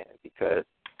man, because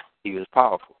he was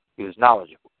powerful, he was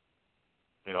knowledgeable,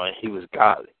 and he was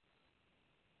godly.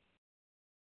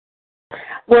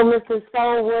 Well, Mr.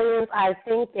 Soule Williams, I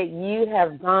think that you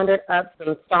have garnered up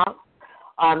some thoughts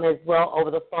as well over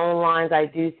the phone lines. I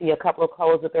do see a couple of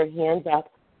callers with their hands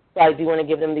up, so I do want to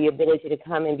give them the ability to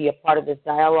come and be a part of this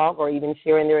dialogue, or even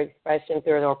sharing their expressions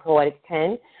through their poetic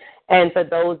pen. And for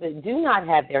those that do not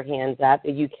have their hands up,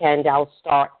 you can dial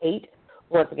 *8.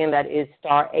 Once again, that is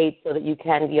 *8, so that you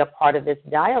can be a part of this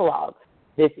dialogue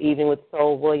this evening with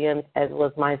Soule Williams, as well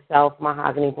as myself,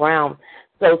 Mahogany Brown.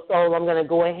 So, Soule, I'm going to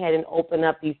go ahead and open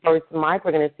up the first mic.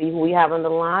 We're going to see who we have on the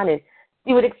line and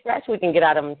see what expression we can get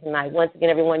out of them tonight. Once again,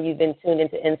 everyone, you've been tuned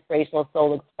into Inspirational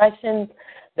Soul Expressions.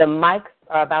 The mics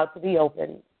are about to be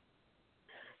opened.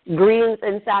 Greetings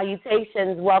and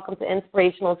salutations. Welcome to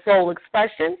Inspirational Soul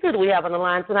Expressions. Who do we have on the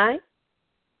line tonight?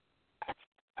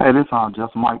 Hey, this is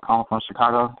Just Mike calling from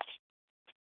Chicago.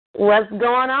 What's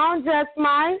going on, Just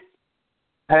Mike?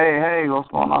 Hey, what's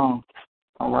going on?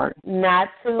 All right. Not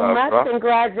too much. Bro.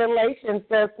 Congratulations,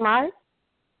 Just Mike.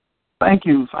 Thank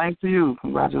you. Same to you.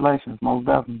 Congratulations, most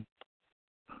definitely.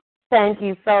 Thank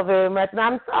you so very much. And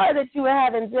I'm sorry that you were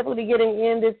having difficulty getting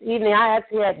in this evening. I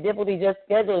actually had difficulty just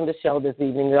scheduling the show this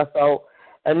evening. So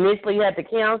initially you had to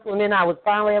cancel, and then I was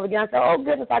finally able to get on. I said, oh,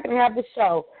 goodness, I can have the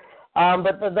show.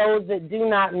 But for those that do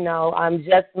not know,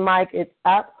 Just Mike is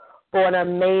up for an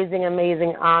amazing,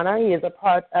 amazing honor. He is a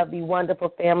part of the wonderful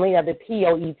family of the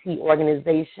P.O.E.T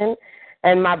organization.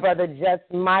 And my brother Just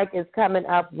Mike is coming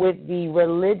up with the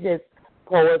religious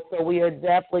poet, so we are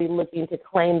definitely looking to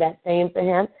claim that fame for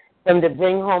him to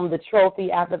bring home the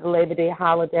trophy after the Labor Day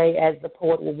holiday, as the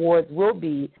Poet Awards will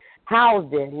be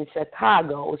housed in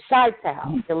Chicago,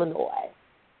 Chi-Town, Illinois.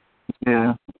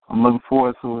 Yeah, I'm looking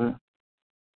forward to it.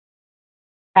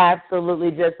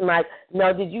 Absolutely, Just Mike.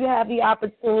 Now, did you have the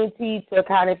opportunity to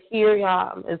kind of hear,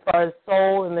 as far as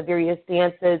Soule and the various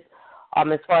stances,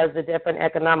 as far as the different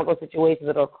economical situations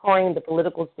that are occurring, the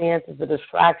political stances, the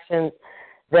distractions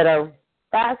that are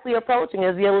fastly approaching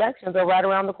as the elections are right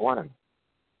around the corner?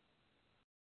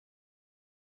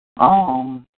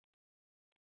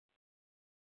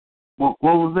 What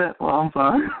was that? Well, I'm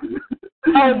sorry.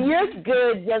 Oh, you're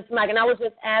good, Just Mike. And I was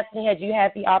just asking, had you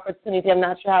had the opportunity, I'm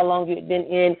not sure how long you've been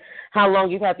in, how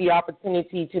long you've had the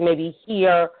opportunity to maybe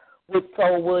hear with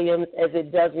Soule Williams as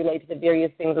it does relate to the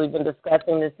various things we've been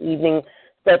discussing this evening,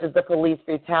 such as the police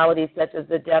brutality, such as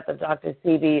the death of Dr.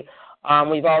 Sebi.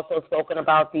 We've also spoken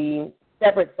about the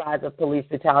separate sides of police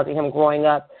brutality, him growing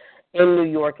up in New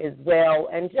York as well,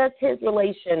 and just his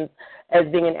relations as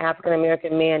being an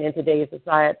African-American man in today's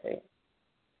society.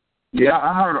 Yeah,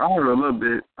 I heard a little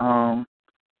bit. And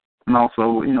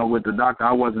also, with the doctor,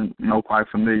 I wasn't, quite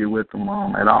familiar with him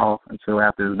at all until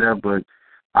after his death, but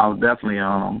I was definitely,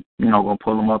 going to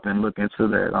pull him up and look into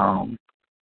that.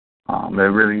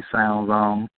 That really sounds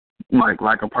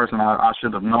like a person I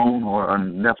should have known or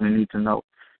definitely need to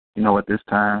know, at this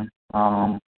time.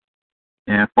 And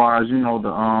as far as,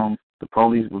 the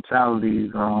police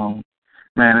brutalities,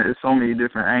 man, it's so many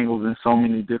different angles and so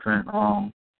many different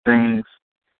things,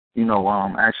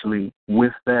 actually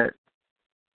with that.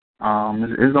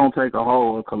 It's going to take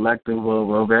a collective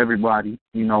of everybody,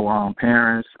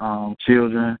 parents,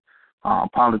 children,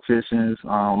 politicians,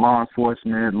 law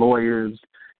enforcement, lawyers.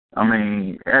 I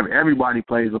mean, everybody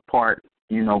plays a part,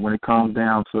 when it comes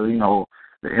down to,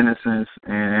 the innocence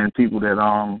and people that,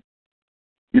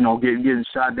 getting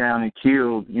shot down and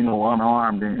killed,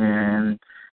 unarmed, and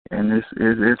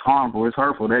it's harmful, it's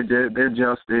hurtful. They're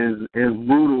just as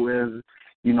brutal as,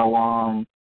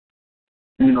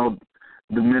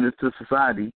 the menace to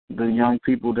society, the young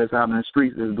people that's out in the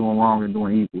streets that's doing wrong and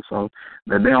doing evil. So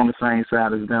that they're on the same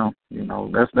side as them.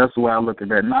 That's the way I look at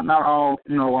that. Not all,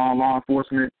 all law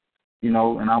enforcement, and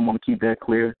I want to keep that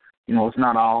clear. It's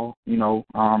not all,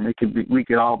 it could be, we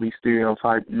could all be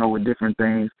stereotyped, with different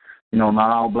things.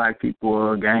 Not all black people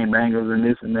are gangbangers and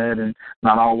this and that, and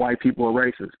not all white people are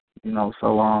racist.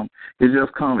 So it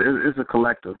just comes. It's a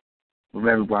collective of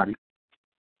everybody.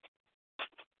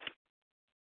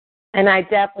 And I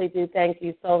definitely do thank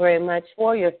you so very much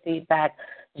for your feedback,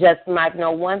 Just Mike.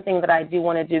 One thing that I do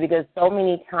want to do, because so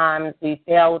many times we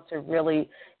fail to really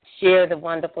share the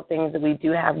wonderful things that we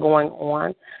do have going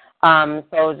on.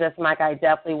 So, Just Mike, I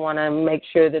definitely want to make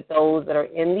sure that those that are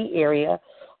in the area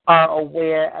are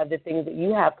aware of the things that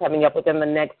you have coming up within the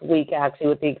next week, actually,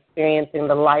 with the Experiencing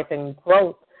the Life and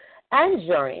Growth and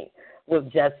Journey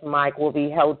with Just Mike will be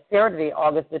held Saturday,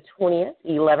 August the 20th,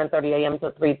 11:30 a.m.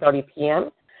 to 3:30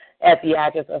 p.m. at the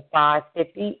address of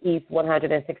 550 East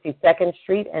 162nd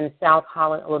Street in South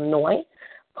Holland, Illinois.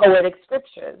 Poetic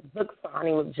Scriptures, book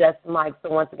signing with Just Mike. So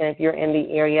once again, if you're in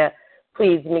the area,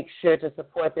 please make sure to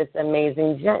support this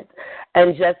amazing gent.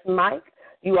 And Just Mike,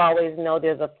 you always know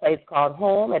there's a place called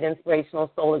home at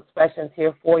Inspirational Soule Xpressionz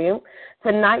here for you.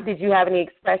 Tonight, did you have any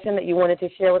expression that you wanted to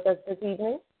share with us this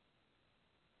evening?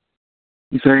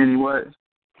 You say any what?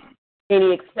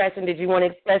 Any expression? Did you want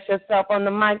to express yourself on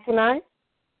the mic tonight?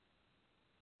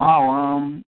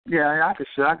 Oh, yeah, I could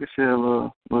share a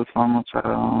little something. I'll try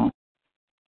to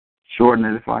shorten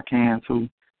it if I can too.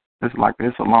 It's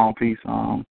a long piece.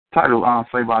 Title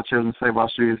 "Save Our Children, Save Our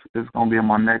Streets" is gonna be on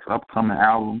my next upcoming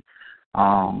album.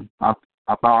 I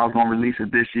thought I was gonna release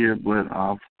it this year, but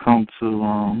I've come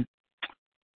to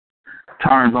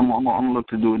terms. I'm gonna look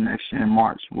to do it next year in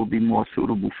March. Will be more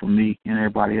suitable for me and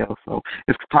everybody else. So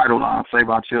it's titled "Save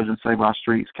Our Children, Save Our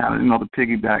Streets." Kind of, the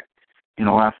piggyback,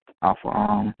 off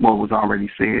what was already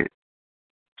said.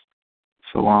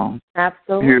 So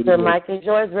absolutely. The mic is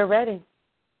yours. We're ready.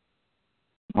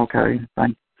 Okay,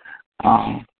 thank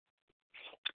you.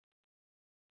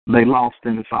 They lost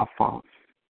and it's our fault.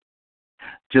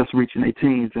 Just reaching their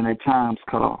teens and their times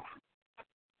cut off.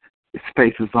 It's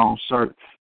faces on shirts,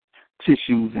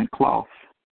 tissues and cloth.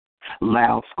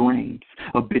 Loud screams,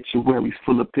 obituaries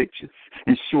full of pictures,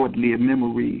 and short-lived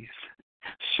memories.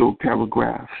 Short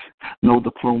paragraphs, no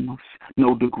diplomas,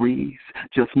 no degrees,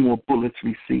 just more bullets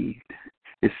received.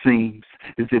 It seems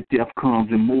as if death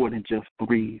comes in more than just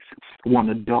threes. One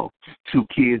adult, two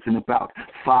kids, and about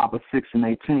 5 or 6 and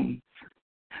 18.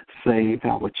 Save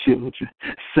our children.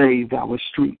 Save our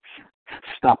streets.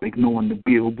 Stop ignoring the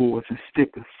billboards and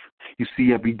stickers. You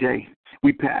see every day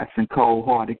we passing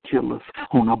cold-hearted killers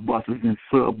on our buses and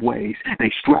subways.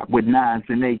 They strapped with 9s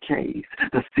and AKs.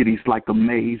 The city's like a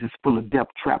maze. It's full of death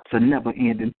traps, a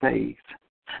never-ending phase.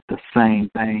 The same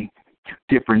thing,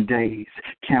 different days.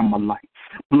 Camera lights,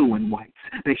 blue and whites.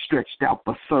 They stretched out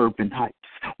for serving heights.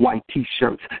 White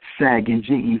T-shirts, sagging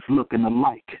jeans looking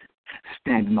alike.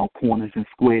 Standing on corners and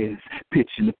squares,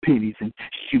 pitching the pennies and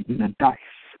shooting the dice.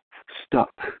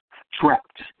 Stuck,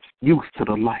 trapped, used to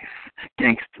the life.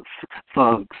 Gangsters,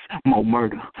 thugs, more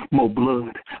murder, more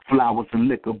blood. Flowers and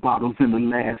liquor bottles in the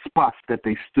last spots that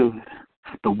they stood.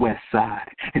 The west side,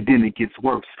 and then it gets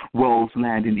worse.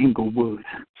 Roseland and Inglewood.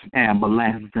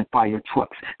 Ambulances and fire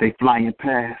trucks, they flying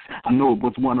past. I know it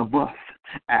was one of us.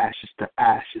 Ashes to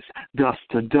ashes, dust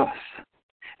to dust.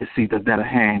 It's either that or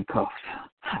handcuffs.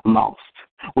 Lost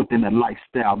within the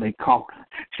lifestyle they caught.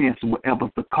 Chance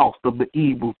whatever's the cost of the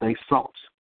evils they sought.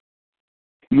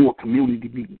 More community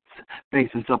meetings,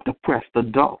 faces of depressed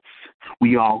adults.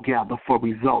 We all gather for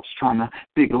results, trying to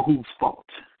figure whose fault.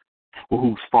 Well,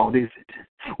 whose fault is it?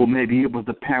 Well, maybe it was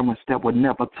the parents that were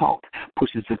never taught.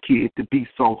 Pushes a kid to be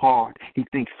so hard, he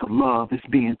thinks the love is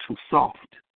being too soft.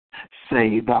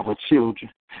 Save our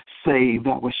children, save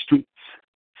our streets.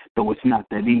 Though it's not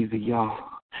that easy, y'all.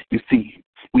 You see,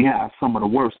 we have some of the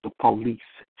worst of police.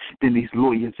 Then these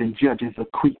lawyers and judges are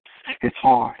creeps. It's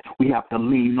hard. We have to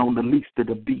lean on the least of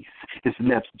the beasts. It's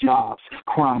less jobs.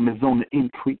 Crime is on the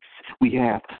increase. We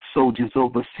have soldiers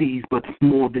overseas, but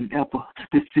more than ever,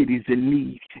 the city's in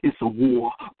need. It's a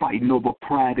war, fighting over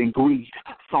pride and greed.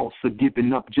 Thoughts of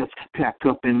giving up, just pack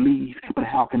up and leave. But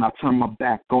how can I turn my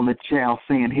back on a child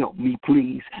saying, help me,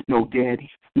 please? No, daddy.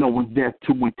 No one's there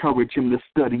to encourage him to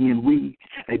study and read.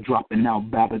 They dropping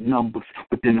out by the numbers.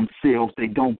 Within themselves, they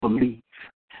don't believe.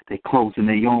 They closing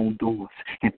their own doors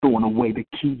and throwing away the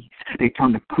keys. They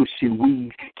turn to cushion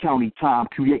weed, county time,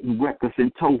 creating records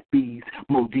and toll fees.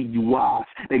 More DUIs,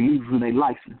 they losing their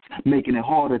license, making it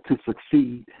harder to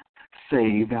succeed.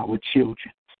 Save our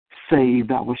children,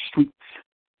 save our streets.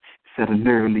 At an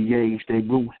early age, they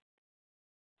ruin.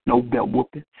 No belt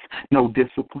whoopings, no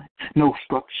discipline, no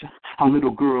structure. Our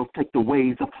little girls take the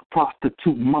ways of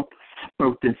prostitute mothers,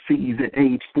 birthing seeds at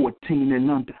age 14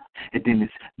 and under. And then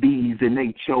it's B's and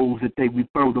HOs that they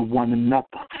refer to one another.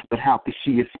 But how could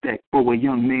she expect for a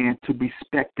young man to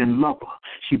respect and love her?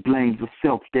 She blames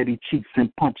herself that he cheats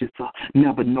and punches her,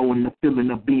 never knowing the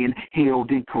feeling of being held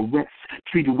and caressed,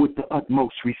 treated with the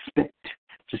utmost respect.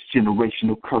 Just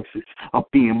generational curses of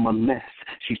being molested.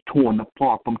 She's torn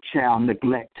apart from child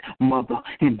neglect. Mother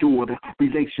and daughter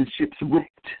relationships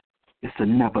wrecked. It's a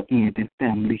never-ending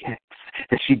family hex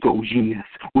as she goes years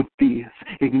with fears,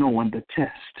 ignoring the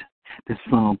test. The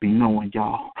son be knowing,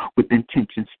 y'all, with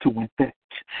intentions to infect.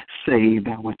 Save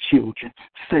our children,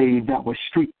 save our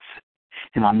streets.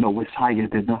 And I know it's higher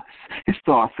than us. It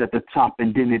starts at the top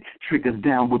and then it triggers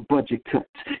down with budget cuts,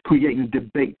 creating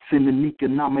debates and an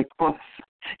economic fuss.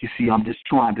 You see, I'm just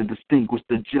trying to distinguish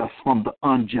the just from the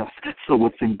unjust, so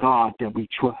it's in God that we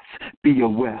trust. Be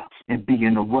aware and be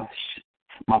in a rush.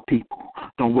 My people,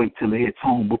 don't wait till it hits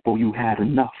home before you had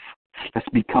enough. Let's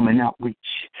become an outreach.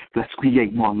 Let's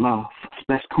create more love.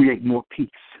 Let's create more peace.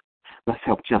 Let's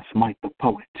help Just Mike the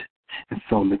poet and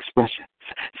Soul Xpressionz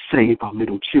save our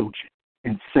little children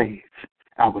and save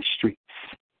our streets.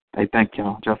 Hey, thank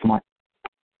y'all. Just Mike.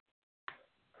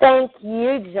 Thank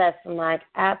you, Just Mike.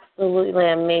 Absolutely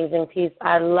amazing piece.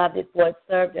 I loved it for it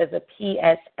served as a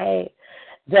PSA.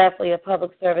 Definitely a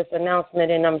public service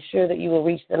announcement, and I'm sure that you will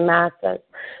reach the masses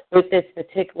with this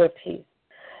particular piece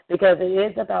because it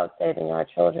is about saving our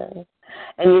children.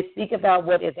 And you speak about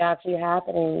what is actually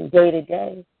happening day to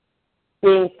day,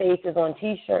 seeing faces on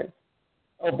T-shirts,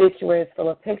 obituaries full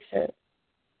of pictures.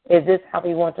 Is this how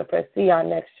we want to foresee our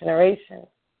next generation?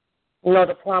 No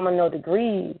diploma, no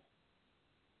degrees.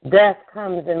 Death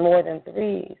comes in more than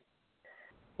threes.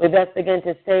 We best begin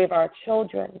to save our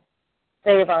children,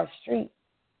 save our streets.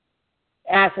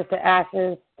 Ashes to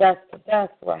ashes, dust to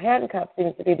dust, where handcuffs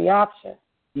seems to be the option.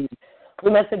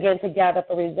 We must begin to gather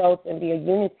for results and be a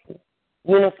unity,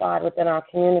 unified within our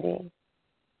community.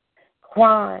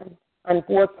 Crime,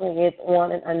 unfortunately, is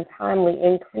on an untimely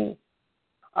increase.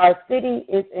 Our city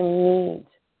is in need,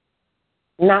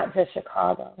 not just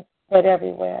Chicago, but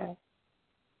everywhere.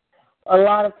 A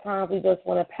lot of times we just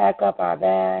want to pack up our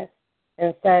bags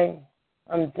and say,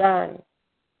 I'm done.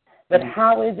 But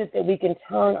how is it that we can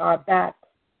turn our backs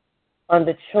on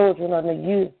the children, on the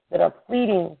youth that are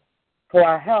pleading for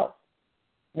our help?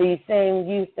 These same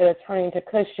youth that are turning to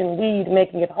cushion weed,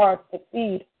 making it hard to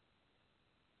succeed.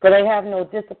 for they have no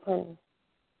discipline.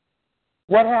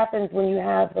 What happens when you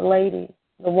have the lady,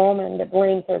 the woman that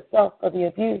blames herself for the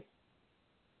abuse,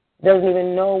 doesn't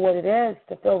even know what it is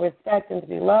to feel respect and to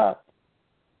be loved?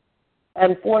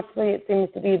 Unfortunately, it seems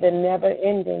to be the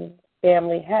never-ending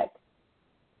family hex.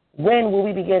 When will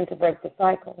we begin to break the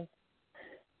cycle?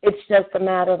 It's just a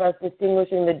matter of us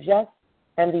distinguishing the just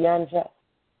and the unjust.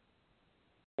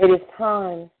 It is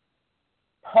time,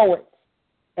 poets,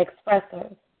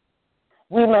 expressors,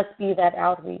 we must be that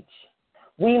outreach.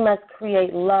 We must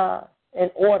create love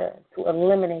in order to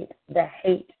eliminate the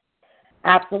hate.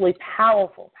 Absolutely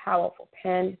powerful, powerful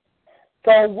pen.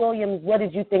 Soule Williams, what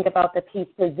did you think about the piece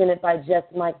presented by Just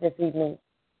Mike this evening?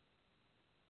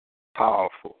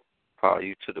 Powerful.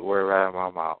 You took the word right out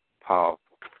of my mouth. Powerful.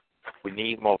 We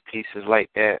need more pieces like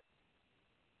that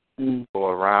go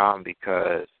around,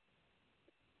 because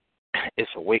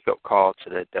it's a wake-up call to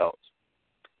the adults.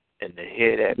 And to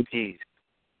hear that piece,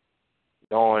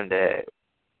 knowing that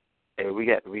we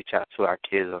got to reach out to our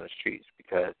kids on the streets,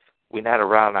 because we're not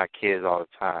around our kids all the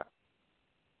time.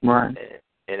 Right.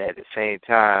 And at the same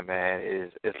time, man,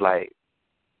 it's like,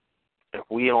 if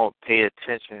we don't pay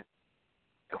attention,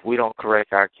 if we don't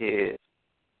correct our kids,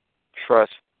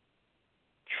 trust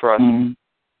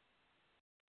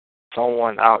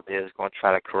someone out there is going to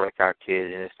try to correct our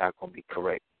kids, and it's not going to be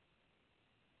correct.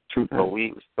 True. So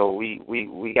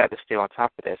we got to stay on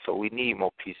top of that. So we need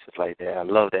more pieces like that. I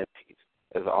love that piece.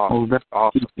 It's awesome. That's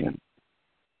awesome.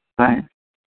 Thanks.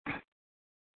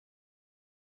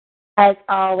 As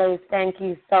always, thank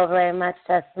you so very much,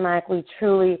 Just Mike. We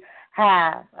truly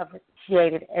have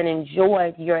appreciated and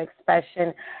enjoyed your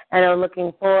expression, and are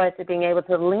looking forward to being able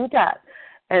to link up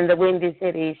in the Windy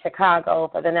City, Chicago,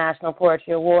 for the National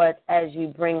Poetry Awards as you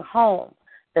bring home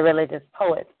the Religious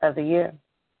Poet of the Year.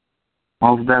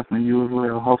 Most definitely, you as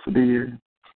well. Host of the year.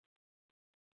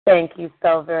 Thank you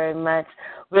so very much.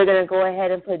 We're going to go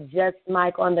ahead and put Just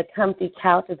Mike on the comfy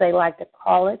couch, as they like to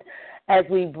call it, as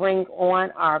we bring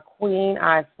on our queen,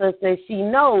 our sister. She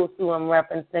knows who I'm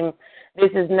referencing.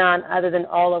 This is none other than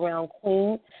all-around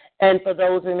queen. And for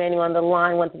those remaining on the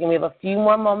line, once again, we have a few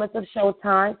more moments of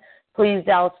showtime. Please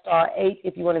dial *8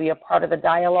 if you want to be a part of the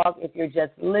dialogue. If you're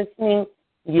just listening,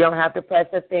 you don't have to press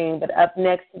a thing. But up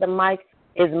next to the mic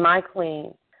is my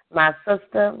queen, my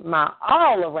sister, my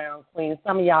all-around queen.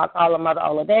 Some of y'all call her Mother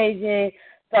Oladeji.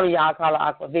 Some of y'all call her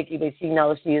Aqua Vicky, but she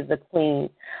knows she is the queen.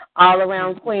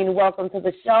 All-around queen, welcome to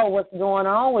the show. What's going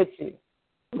on with you?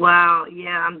 Wow,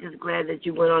 yeah, I'm just glad that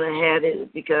you went on and had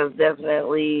it, because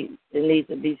definitely it needs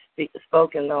to be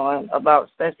spoken on,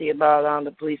 especially about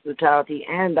the police brutality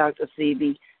and Dr.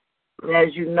 Sebi.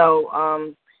 As you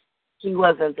know, he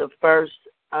wasn't the first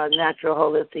natural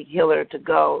holistic healer to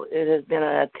go. It has been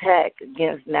an attack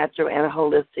against natural and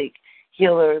holistic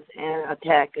healers, and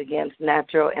attack against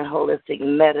natural and holistic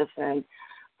medicine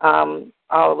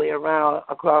all the way around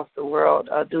across the world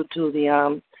due to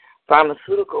the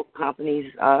pharmaceutical companies,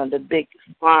 the big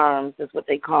farms is what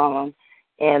they call them,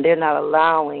 and they're not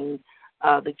allowing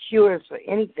the cures for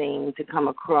anything to come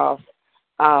across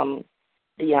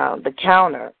the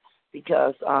counter,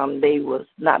 because they will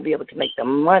not be able to make the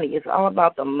money. It's all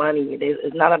about the money.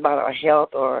 It's not about our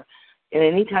health. And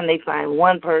anytime they find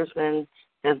one person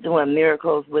that's doing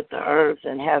miracles with the herbs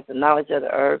and has the knowledge of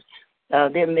the herbs,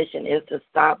 their mission is to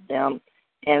stop them.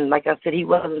 And like I said, he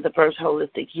wasn't the first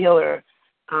holistic healer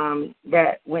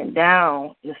that went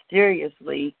down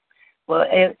mysteriously. Well,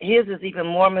 his is even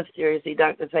more mysteriously,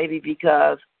 Dr. Sebi,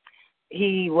 because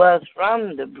he was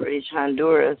from the British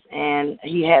Honduras, and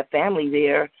he had family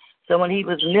there. So when he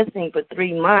was missing for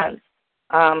 3 months,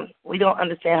 we don't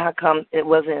understand how come it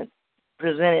wasn't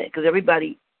presented, because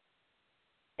everybody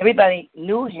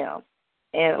knew him,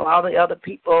 and all the other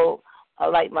people,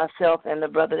 like myself and the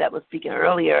brother that was speaking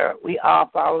earlier, we all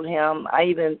followed him. I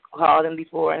even called him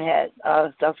before and had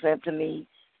stuff sent to me.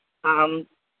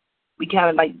 We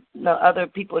kind of other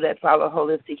people that follow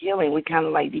holistic healing, we kind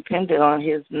of depended on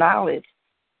his knowledge,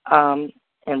 and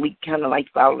we kind of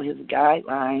followed his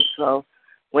guidelines. So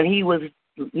when he was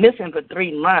missing for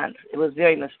 3 months, it was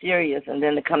very mysterious, and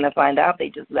then to come to find out, they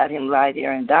just let him lie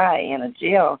there and die in a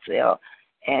jail cell.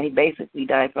 And he basically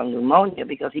died from pneumonia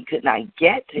because he could not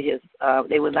get to his,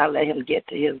 they would not let him get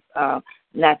to his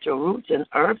natural roots and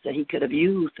herbs that he could have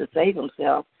used to save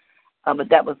himself. But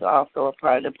that was also a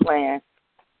part of the plan.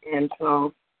 And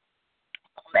so,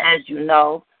 as you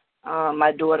know,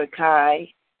 my daughter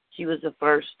Kai, she was the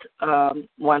first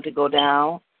one to go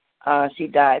down. She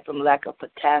died from lack of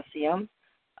potassium.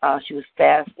 She was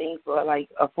fasting for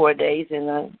 4 days,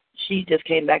 and she just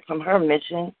came back from her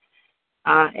mission.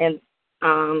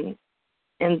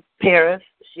 In Paris.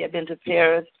 She had been to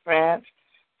Paris, France,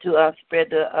 to spread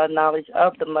the knowledge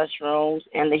of the mushrooms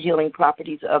and the healing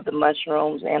properties of the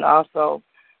mushrooms. And also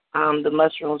the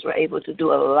mushrooms were able to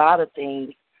do a lot of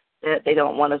things that they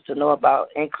don't want us to know about,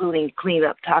 including clean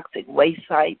up toxic waste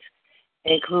sites,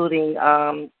 including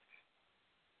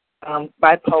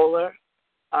bipolar.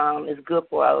 Is good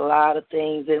for a lot of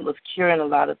things. It was curing a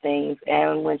lot of things.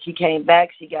 And when she came back,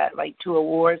 she got like 2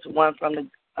 awards, one from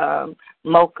the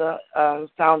MOCA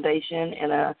Foundation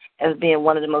and as being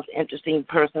one of the most interesting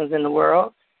persons in the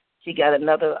world. She got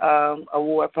another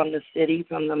award from the city,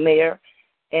 from the mayor.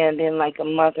 And then like a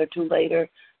month or 2 later,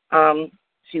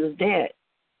 she was dead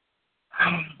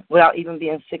without even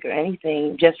being sick or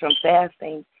anything, just from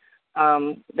fasting.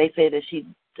 They say that she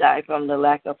died from the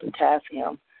lack of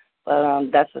potassium. But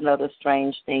that's another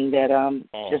strange thing that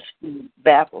just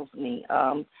baffles me.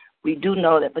 We do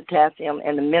know that potassium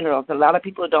and the minerals, a lot of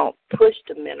people don't push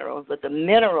the minerals, but the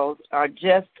minerals are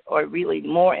just or really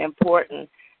more important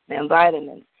than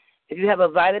vitamins. If you have a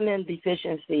vitamin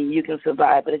deficiency, you can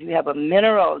survive. But if you have a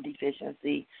mineral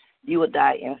deficiency, you will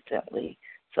die instantly.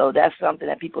 So that's something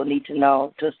that people need to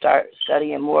know to start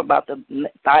studying more about the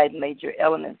 5 major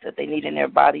elements that they need in their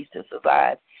bodies to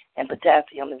survive. And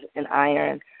potassium and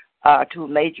iron are 2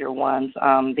 major ones.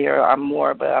 There are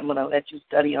more, but I'm going to let you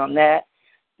study on that.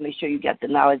 Make sure you get the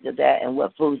knowledge of that and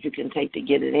what foods you can take to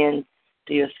get it into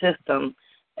your system,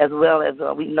 as well as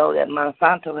we know that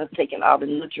Monsanto has taken all the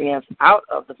nutrients out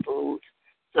of the foods.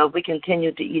 So if we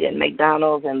continue to eat at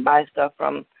McDonald's and buy stuff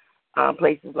from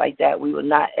places like that, we will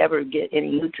not ever get any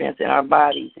nutrients in our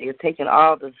bodies. They're taking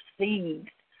all the seeds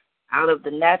out of the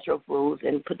natural foods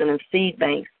and put them in seed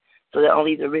banks, so that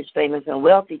only the rich, famous, and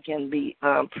wealthy can be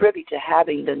privy to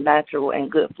having the natural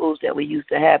and good foods that we used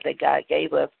to have that God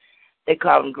gave us. They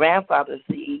call them grandfather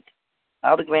seeds.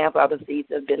 All the grandfather seeds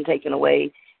have been taken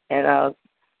away, and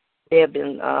they have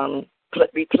been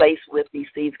replaced with these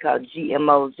seeds called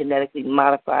GMOs, genetically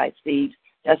modified seeds.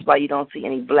 That's why you don't see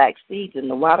any black seeds in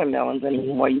the watermelons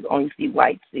anymore. You only see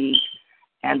white seeds.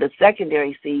 And the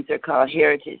secondary seeds are called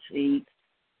heritage seeds,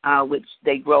 which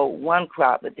they grow one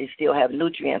crop, but they still have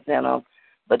nutrients in them,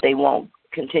 but they won't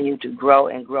continue to grow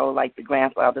and grow like the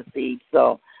grandfather seeds.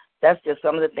 So that's just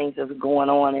some of the things that's going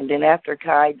on. And then after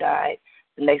Kai died,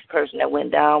 the next person that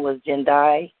went down was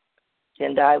Jendai.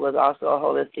 Jendai was also a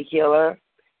holistic healer,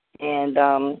 and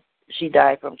she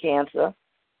died from cancer.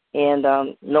 And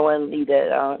knowingly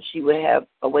that she would have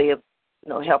a way of,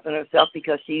 helping herself,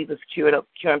 because she was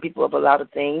curing people of a lot of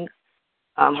things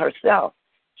herself.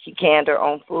 She canned her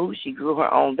own food. She grew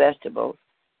her own vegetables,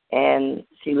 and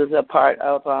she was a part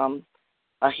of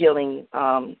a healing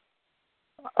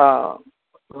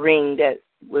ring that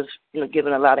was,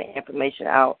 giving a lot of information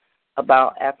out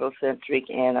about Afrocentric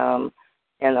and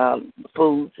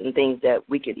foods and things that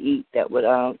we could eat that would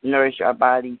nourish our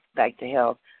bodies back to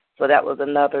health. So that was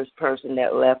another person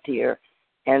that left here.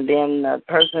 And then a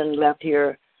person left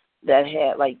here that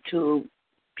had like 2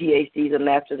 PhDs, a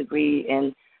master's degree,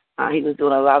 and he was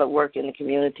doing a lot of work in the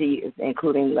community,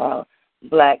 including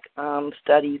black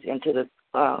studies, into the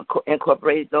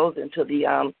incorporated those into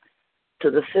the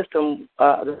system,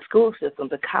 the school system,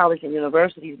 the college and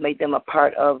universities, made them a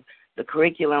part of the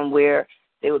curriculum where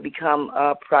they would become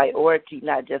a priority,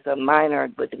 not just a minor,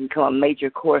 but to become a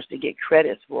major course to get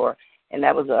credits for. And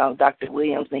that was Dr.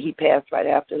 Williams, and he passed right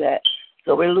after that.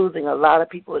 So we're losing a lot of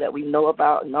people that we know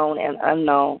about, known and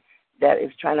unknown, that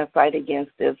is trying to fight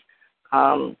against this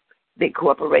big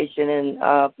corporation and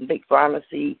big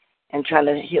pharmacy, and trying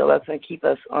to heal us and keep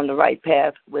us on the right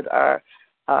path with our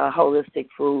holistic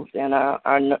foods and our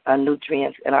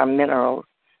nutrients and our minerals.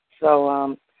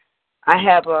 So I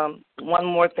have one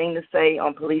more thing to say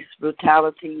on police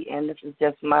brutality, and this is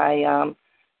just my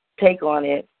take on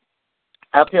it.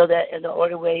 I feel that in the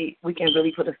only way we can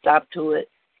really put a stop to it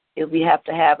is we have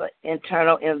to have an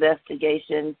internal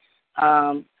investigation,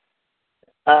 put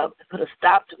a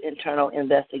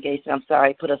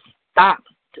stop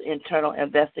to internal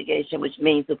investigation, which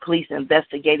means the police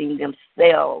investigating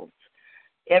themselves.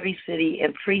 Every city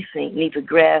and precinct needs a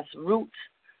grassroots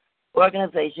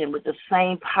organization with the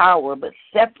same power but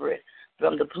separate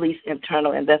from the police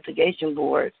internal investigation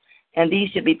boards. And these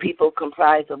should be people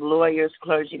comprised of lawyers,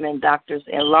 clergymen, doctors,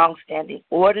 and long-standing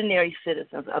ordinary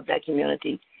citizens of that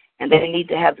community. And they need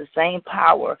to have the same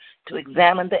power to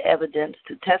examine the evidence,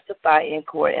 to testify in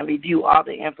court, and review all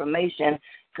the information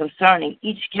concerning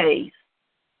each case.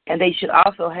 And they should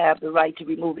also have the right to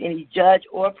remove any judge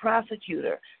or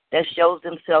prosecutor that shows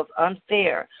themselves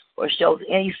unfair or shows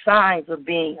any signs of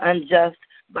being unjust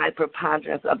by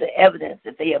preponderance of the evidence.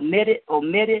 If they omitted,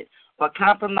 or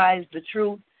compromised the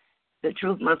truth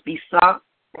must be sought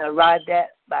and arrived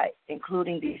at by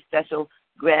including these special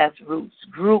grassroots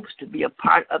groups to be a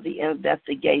part of the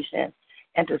investigation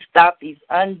and to stop these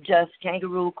unjust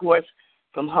kangaroo courts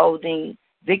from holding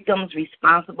victims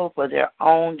responsible for their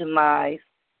own demise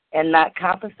and not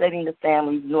compensating the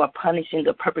families nor punishing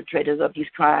the perpetrators of these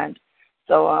crimes.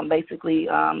 So basically,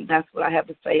 that's what I have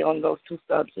to say on those two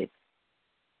subjects.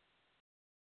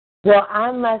 Well,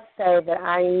 I must say that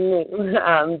I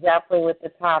knew definitely with the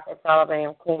topic,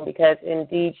 Alabama Queen, because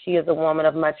indeed she is a woman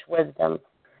of much wisdom,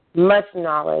 much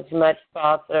knowledge, much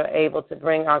thoughts that are able to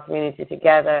bring our community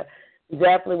together,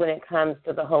 definitely when it comes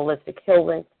to the holistic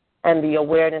healing and the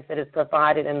awareness that is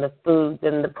provided in the foods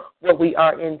and what we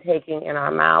are intaking in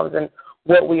our mouths and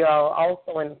what we are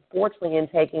also, unfortunately,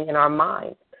 intaking in our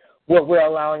minds, what we're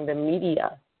allowing the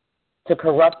media to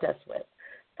corrupt us with.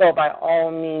 So by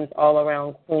all means, all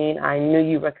around Queen, I knew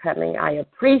you were coming. I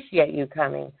appreciate you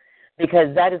coming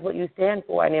because that is what you stand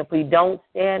for. And if we don't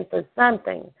stand for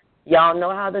something, y'all know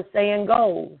how the saying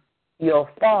goes, you'll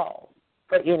fall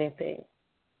for anything.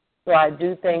 So I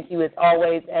do thank you as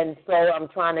always. And so I'm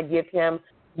trying to give him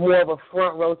more of a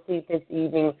front row seat this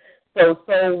evening. So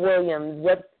Soule Williams,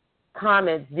 what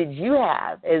comments did you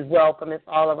have as well from Miss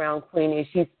All Around Queen as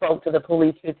she spoke to the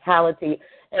police brutality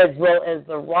as well as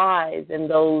the rise in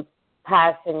those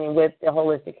passing with the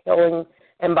holistic healing?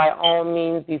 And by all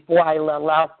means, before I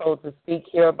allow Soule to speak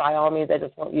here, by all means, I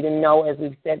just want you to know, as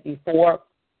we've said before,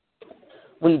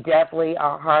 we definitely,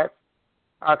 our hearts,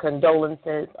 our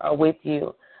condolences are with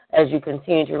you as you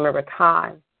continue to remember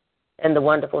Kai and the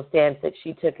wonderful stance that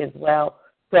she took as well.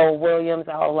 So, Williams,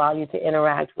 I'll allow you to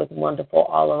interact with wonderful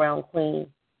all-around Queen.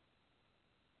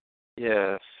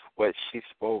 Yes, what she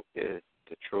spoke is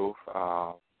the truth.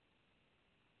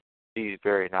 She's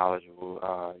very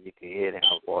knowledgeable. You can hear it in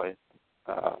her voice.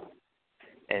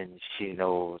 And she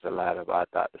knows a lot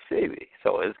about Dr. Sebi.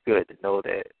 So it's good to know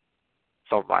that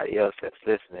somebody else that's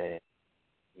listening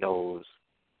knows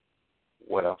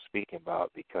what I'm speaking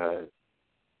about, because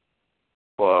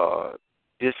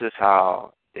this is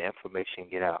how the information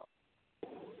get out.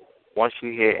 Once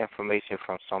you hear information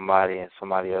from somebody and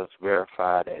somebody else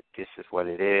verify that this is what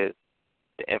it is,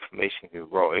 the information could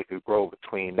grow. It could grow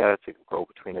between us. It could grow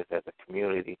between us as a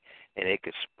community, and it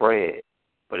could spread.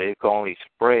 But it can only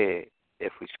spread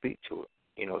if we speak to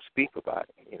it, speak about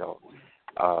it.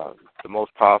 The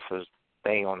most powerful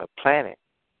thing on the planet,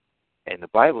 and the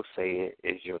Bible say it,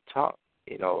 is your tongue.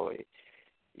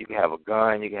 You can have a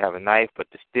gun, you can have a knife, but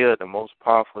still the most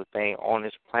powerful thing on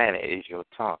this planet is your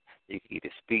tongue. You can either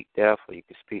speak death or you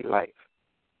can speak life.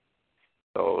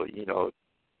 So,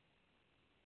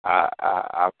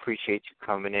 I appreciate you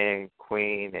coming in,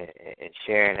 Queen, and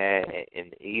sharing that,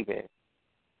 and even,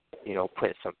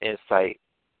 putting some insight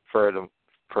further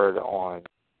on,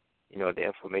 the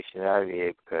information out of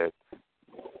here, because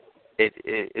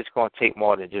it's going to take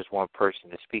more than just one person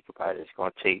to speak about it. It's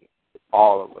going to take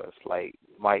all of us. Like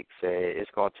Mike said,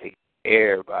 it's going to take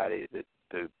everybody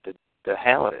to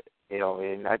handle it,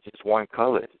 and not just one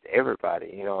color, it's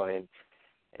everybody, and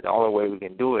the only way we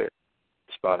can do it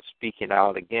is by speaking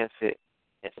out against it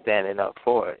and standing up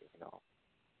for it,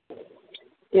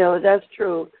 That's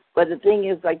true. But the thing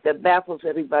is, that baffles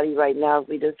everybody right now is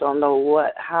we just don't know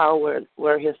how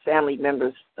were his family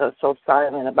members so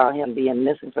silent about him being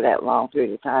missing for that long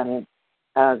period of time.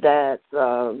 And that's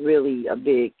really a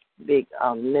big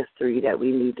mystery that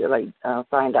we need to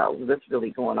find out what's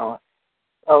really going on.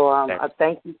 So I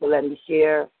thank you for letting me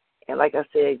share. And like I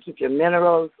said, keep your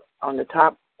minerals on the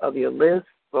top of your list.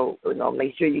 So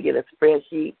make sure you get a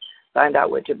spreadsheet, find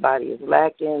out what your body is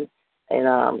lacking,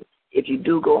 and if you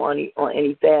do go on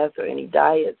any fast or any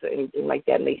diets or anything like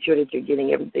that, make sure that you're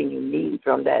getting everything you need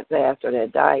from that fast or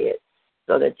that diet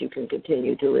so that you can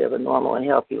continue to live a normal and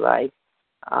healthy life.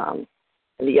 And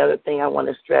the other thing I want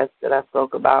to stress that I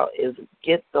spoke about is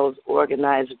get those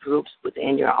organized groups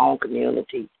within your own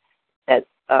community that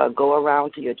go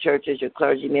around to your churches, your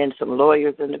clergymen, some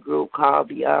lawyers in the group, call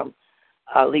the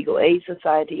Legal Aid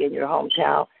Society in your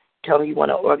hometown. Tell them you want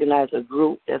to organize a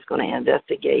group that's going to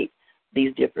investigate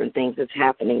these different things that's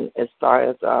happening as far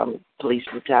as police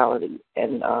brutality.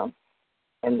 And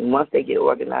once they get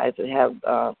organized and have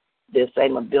the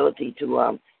same ability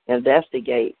to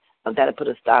investigate, that'll put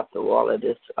a stop to all of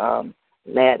this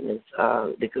madness,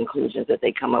 the conclusions that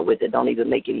they come up with that don't even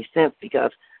make any sense,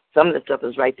 because some of the stuff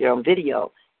is right there on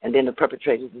video, and then the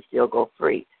perpetrators will still go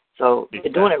free. So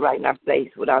they're doing it right in our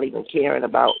face without even caring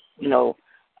about, so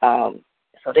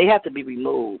they have to be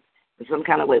removed. In some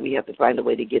kind of way, we have to find a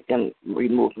way to get them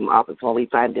removed from office when we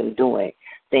find them doing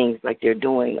things like they're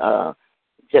doing,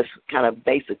 just kind of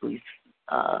basically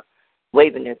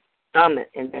waving thumb it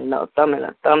and then no thumb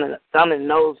and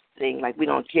nose thing, like we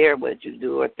don't care what you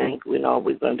do or think. We know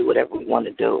we're going to do whatever we want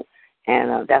to do,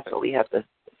 and that's what we have to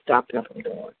stop them from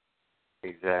doing.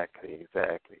 Exactly.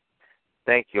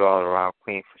 Thank you all around,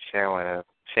 Queen, for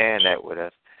sharing that with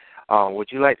us. Would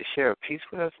you like to share a piece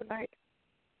with us tonight?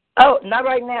 Oh, not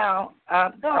right now.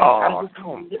 No, I'll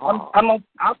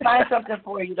find something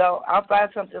for you, though. I'll find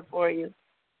something for you.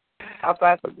 I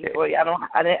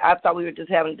thought we were just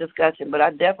having a discussion, but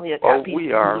I definitely got pieces.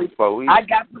 We are, but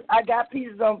I got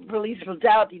pieces on police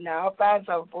brutality now. I'll find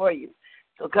something for you.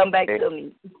 So come back to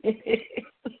me.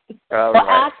 Well,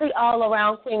 actually, all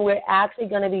around, Queen, we're actually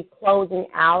going to be closing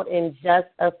out in just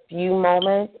a few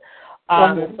moments.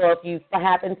 So if you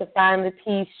happen to find the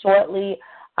piece shortly,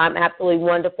 absolutely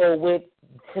wonderful. With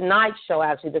tonight's show,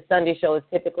 actually, the Sunday show is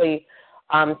typically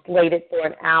slated for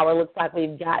an hour. It looks like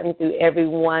we've gotten through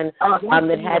everyone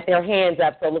that had their hands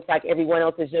up, so it looks like everyone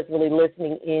else is just really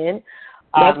listening in.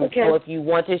 So if you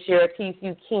want to share a piece,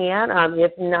 you can.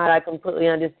 If not, I completely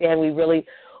understand. We really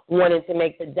wanted to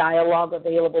make the dialogue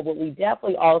available, but we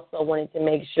definitely also wanted to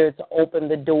make sure to open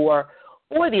the door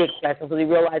for the expressions, because we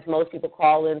realized most people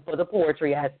call in for the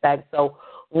poetry aspect, so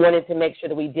wanted to make sure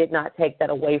that we did not take that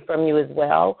away from you as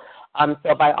well.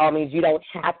 So by all means, you don't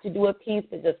have to do a piece,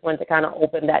 but just wanted to kind of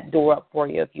open that door up for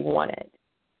you if you wanted.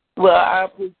 Well, I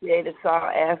appreciate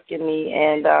Saul asking me,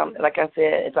 and like I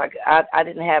said, it's like I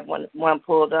didn't have one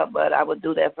pulled up, but I would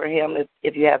do that for him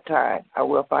if you have time. I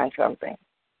will find something.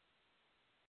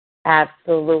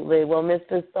 Absolutely. Well,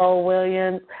 Mr. Soule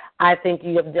Williams, I think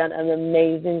you have done an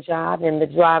amazing job in the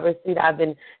driver's seat. I've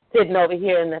been sitting over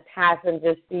here in the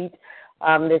passenger seat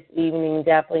this evening,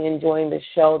 definitely enjoying the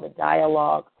show, the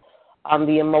dialogue,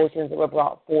 the emotions that were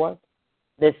brought forth,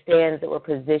 the stands that were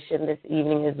positioned this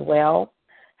evening as well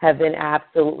have been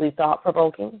absolutely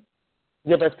thought-provoking,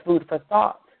 give us food for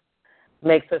thought,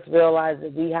 makes us realize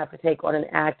that we have to take on an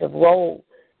active role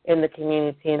in the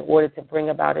community in order to bring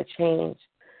about a change.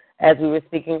 As we were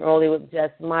speaking earlier with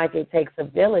Just Mike, it takes a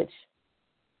village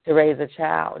to raise a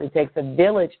child. It takes a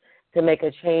village to make a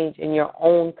change in your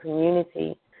own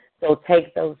community. So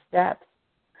take those steps.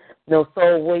 Now,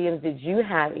 Soule Williams, did you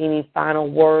have any final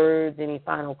words, any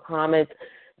final comments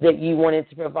that you wanted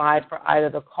to provide for either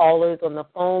the callers on the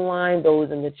phone line,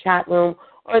 those in the chat room,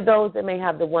 or those that may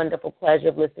have the wonderful pleasure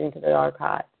of listening to the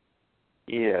archive?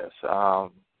 Yes.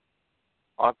 One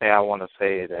thing I want to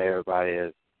say to everybody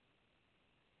is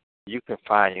you can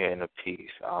find your inner peace.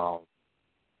 You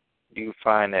can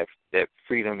find that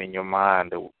freedom in your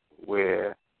mind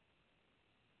where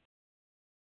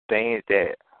things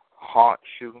that haunt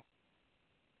you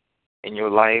in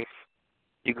your life,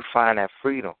 you can find that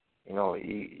freedom. You know,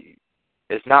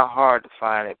 it's not hard to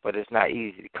find it, but it's not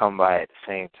easy to come by at the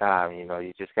same time. You know,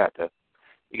 you got to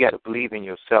believe in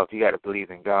yourself. You got to believe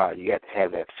in God. You got to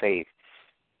have that faith.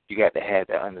 You got to have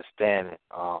that understanding.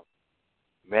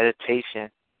 Meditation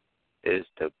is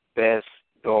the best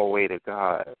doorway to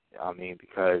God. I mean,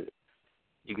 because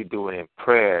you could do it in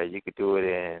prayer. You could do it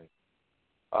in,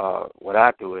 what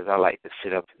I do is I like to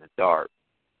sit up in the dark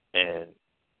and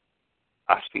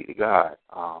I speak to God.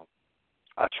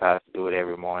 I try to do it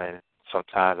every morning.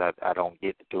 Sometimes I don't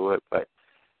get to do it, but,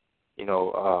 you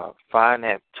know, find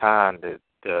that time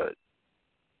to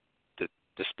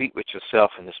speak with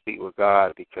yourself and to speak with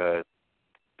God, because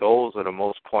those are the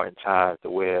most important times to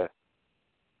where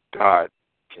God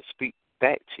can speak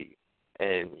back to you.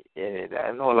 And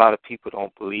I know a lot of people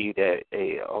don't believe that,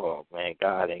 hey, oh, man,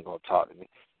 God ain't going to talk to me.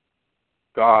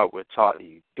 God will talk to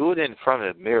you. Do it in front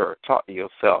of the mirror. Talk to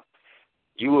yourself.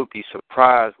 You will be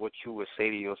surprised what you would say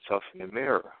to yourself in the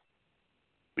mirror,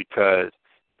 because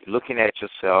you're looking at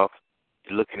yourself,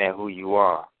 you're looking at who you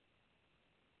are.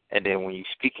 And then when you're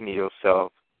speaking to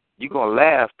yourself, you're going to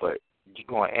laugh, but you're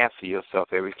going to answer yourself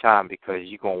every time, because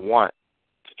you're going to want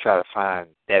to try to find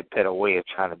that better way of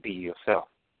trying to be yourself.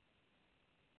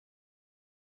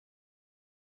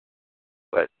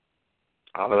 But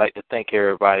I would like to thank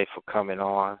everybody for coming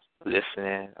on,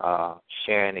 listening,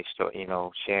 sharing their story, you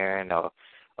know, sharing or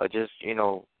just, you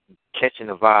know, catching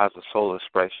the vibes of Soule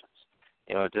Expressions.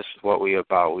 You know, this is what we're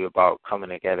about. We're about coming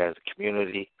together as a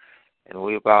community, and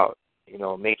we're about, you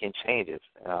know, making changes.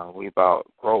 We're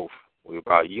about growth. We're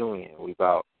about union. We're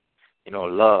about, you know,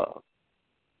 love.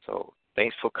 So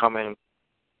thanks for coming,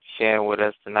 sharing with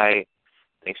us tonight.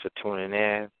 Thanks for tuning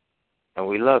in, and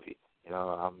we love you. You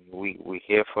know, we're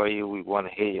here for you. We want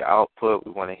to hear your output.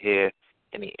 We want to hear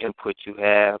any input you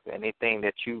have, anything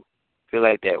that you feel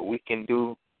like that we can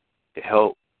do to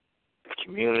help the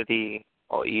community,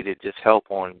 or either just help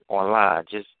online.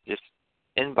 Just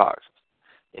inbox us.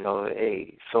 You know,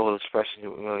 hey, Soule Expression,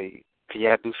 you know, can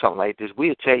y'all do something like this?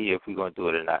 We'll tell you if we're going to do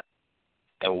it or not.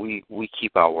 And we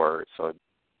keep our word. So,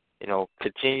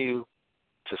 continue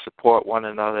to support one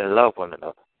another and love one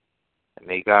another. And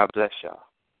may God bless y'all.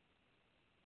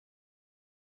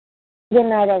 Good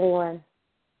night, everyone.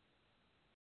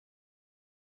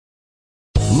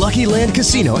 Lucky Land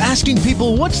Casino, asking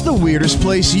people, what's the weirdest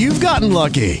place you've gotten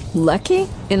lucky? Lucky?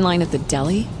 In line at the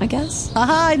deli, I guess?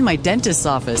 Aha, in my dentist's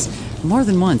office. More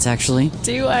than once, actually.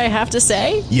 Do I have to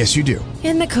say? Yes, you do.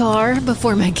 In the car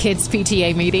before my kids'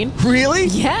 PTA meeting. Really?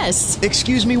 Yes.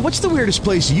 Excuse me, what's the weirdest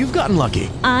place you've gotten lucky?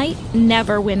 I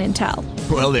never win and tell.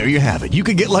 Well, there you have it. You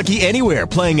can get lucky anywhere,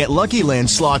 playing at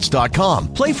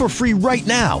LuckyLandSlots.com. Play for free right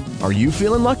now. Are you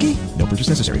feeling lucky? No purchase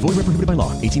necessary. Void where prohibited by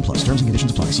law. 18+. Terms and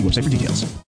conditions apply. See website for details.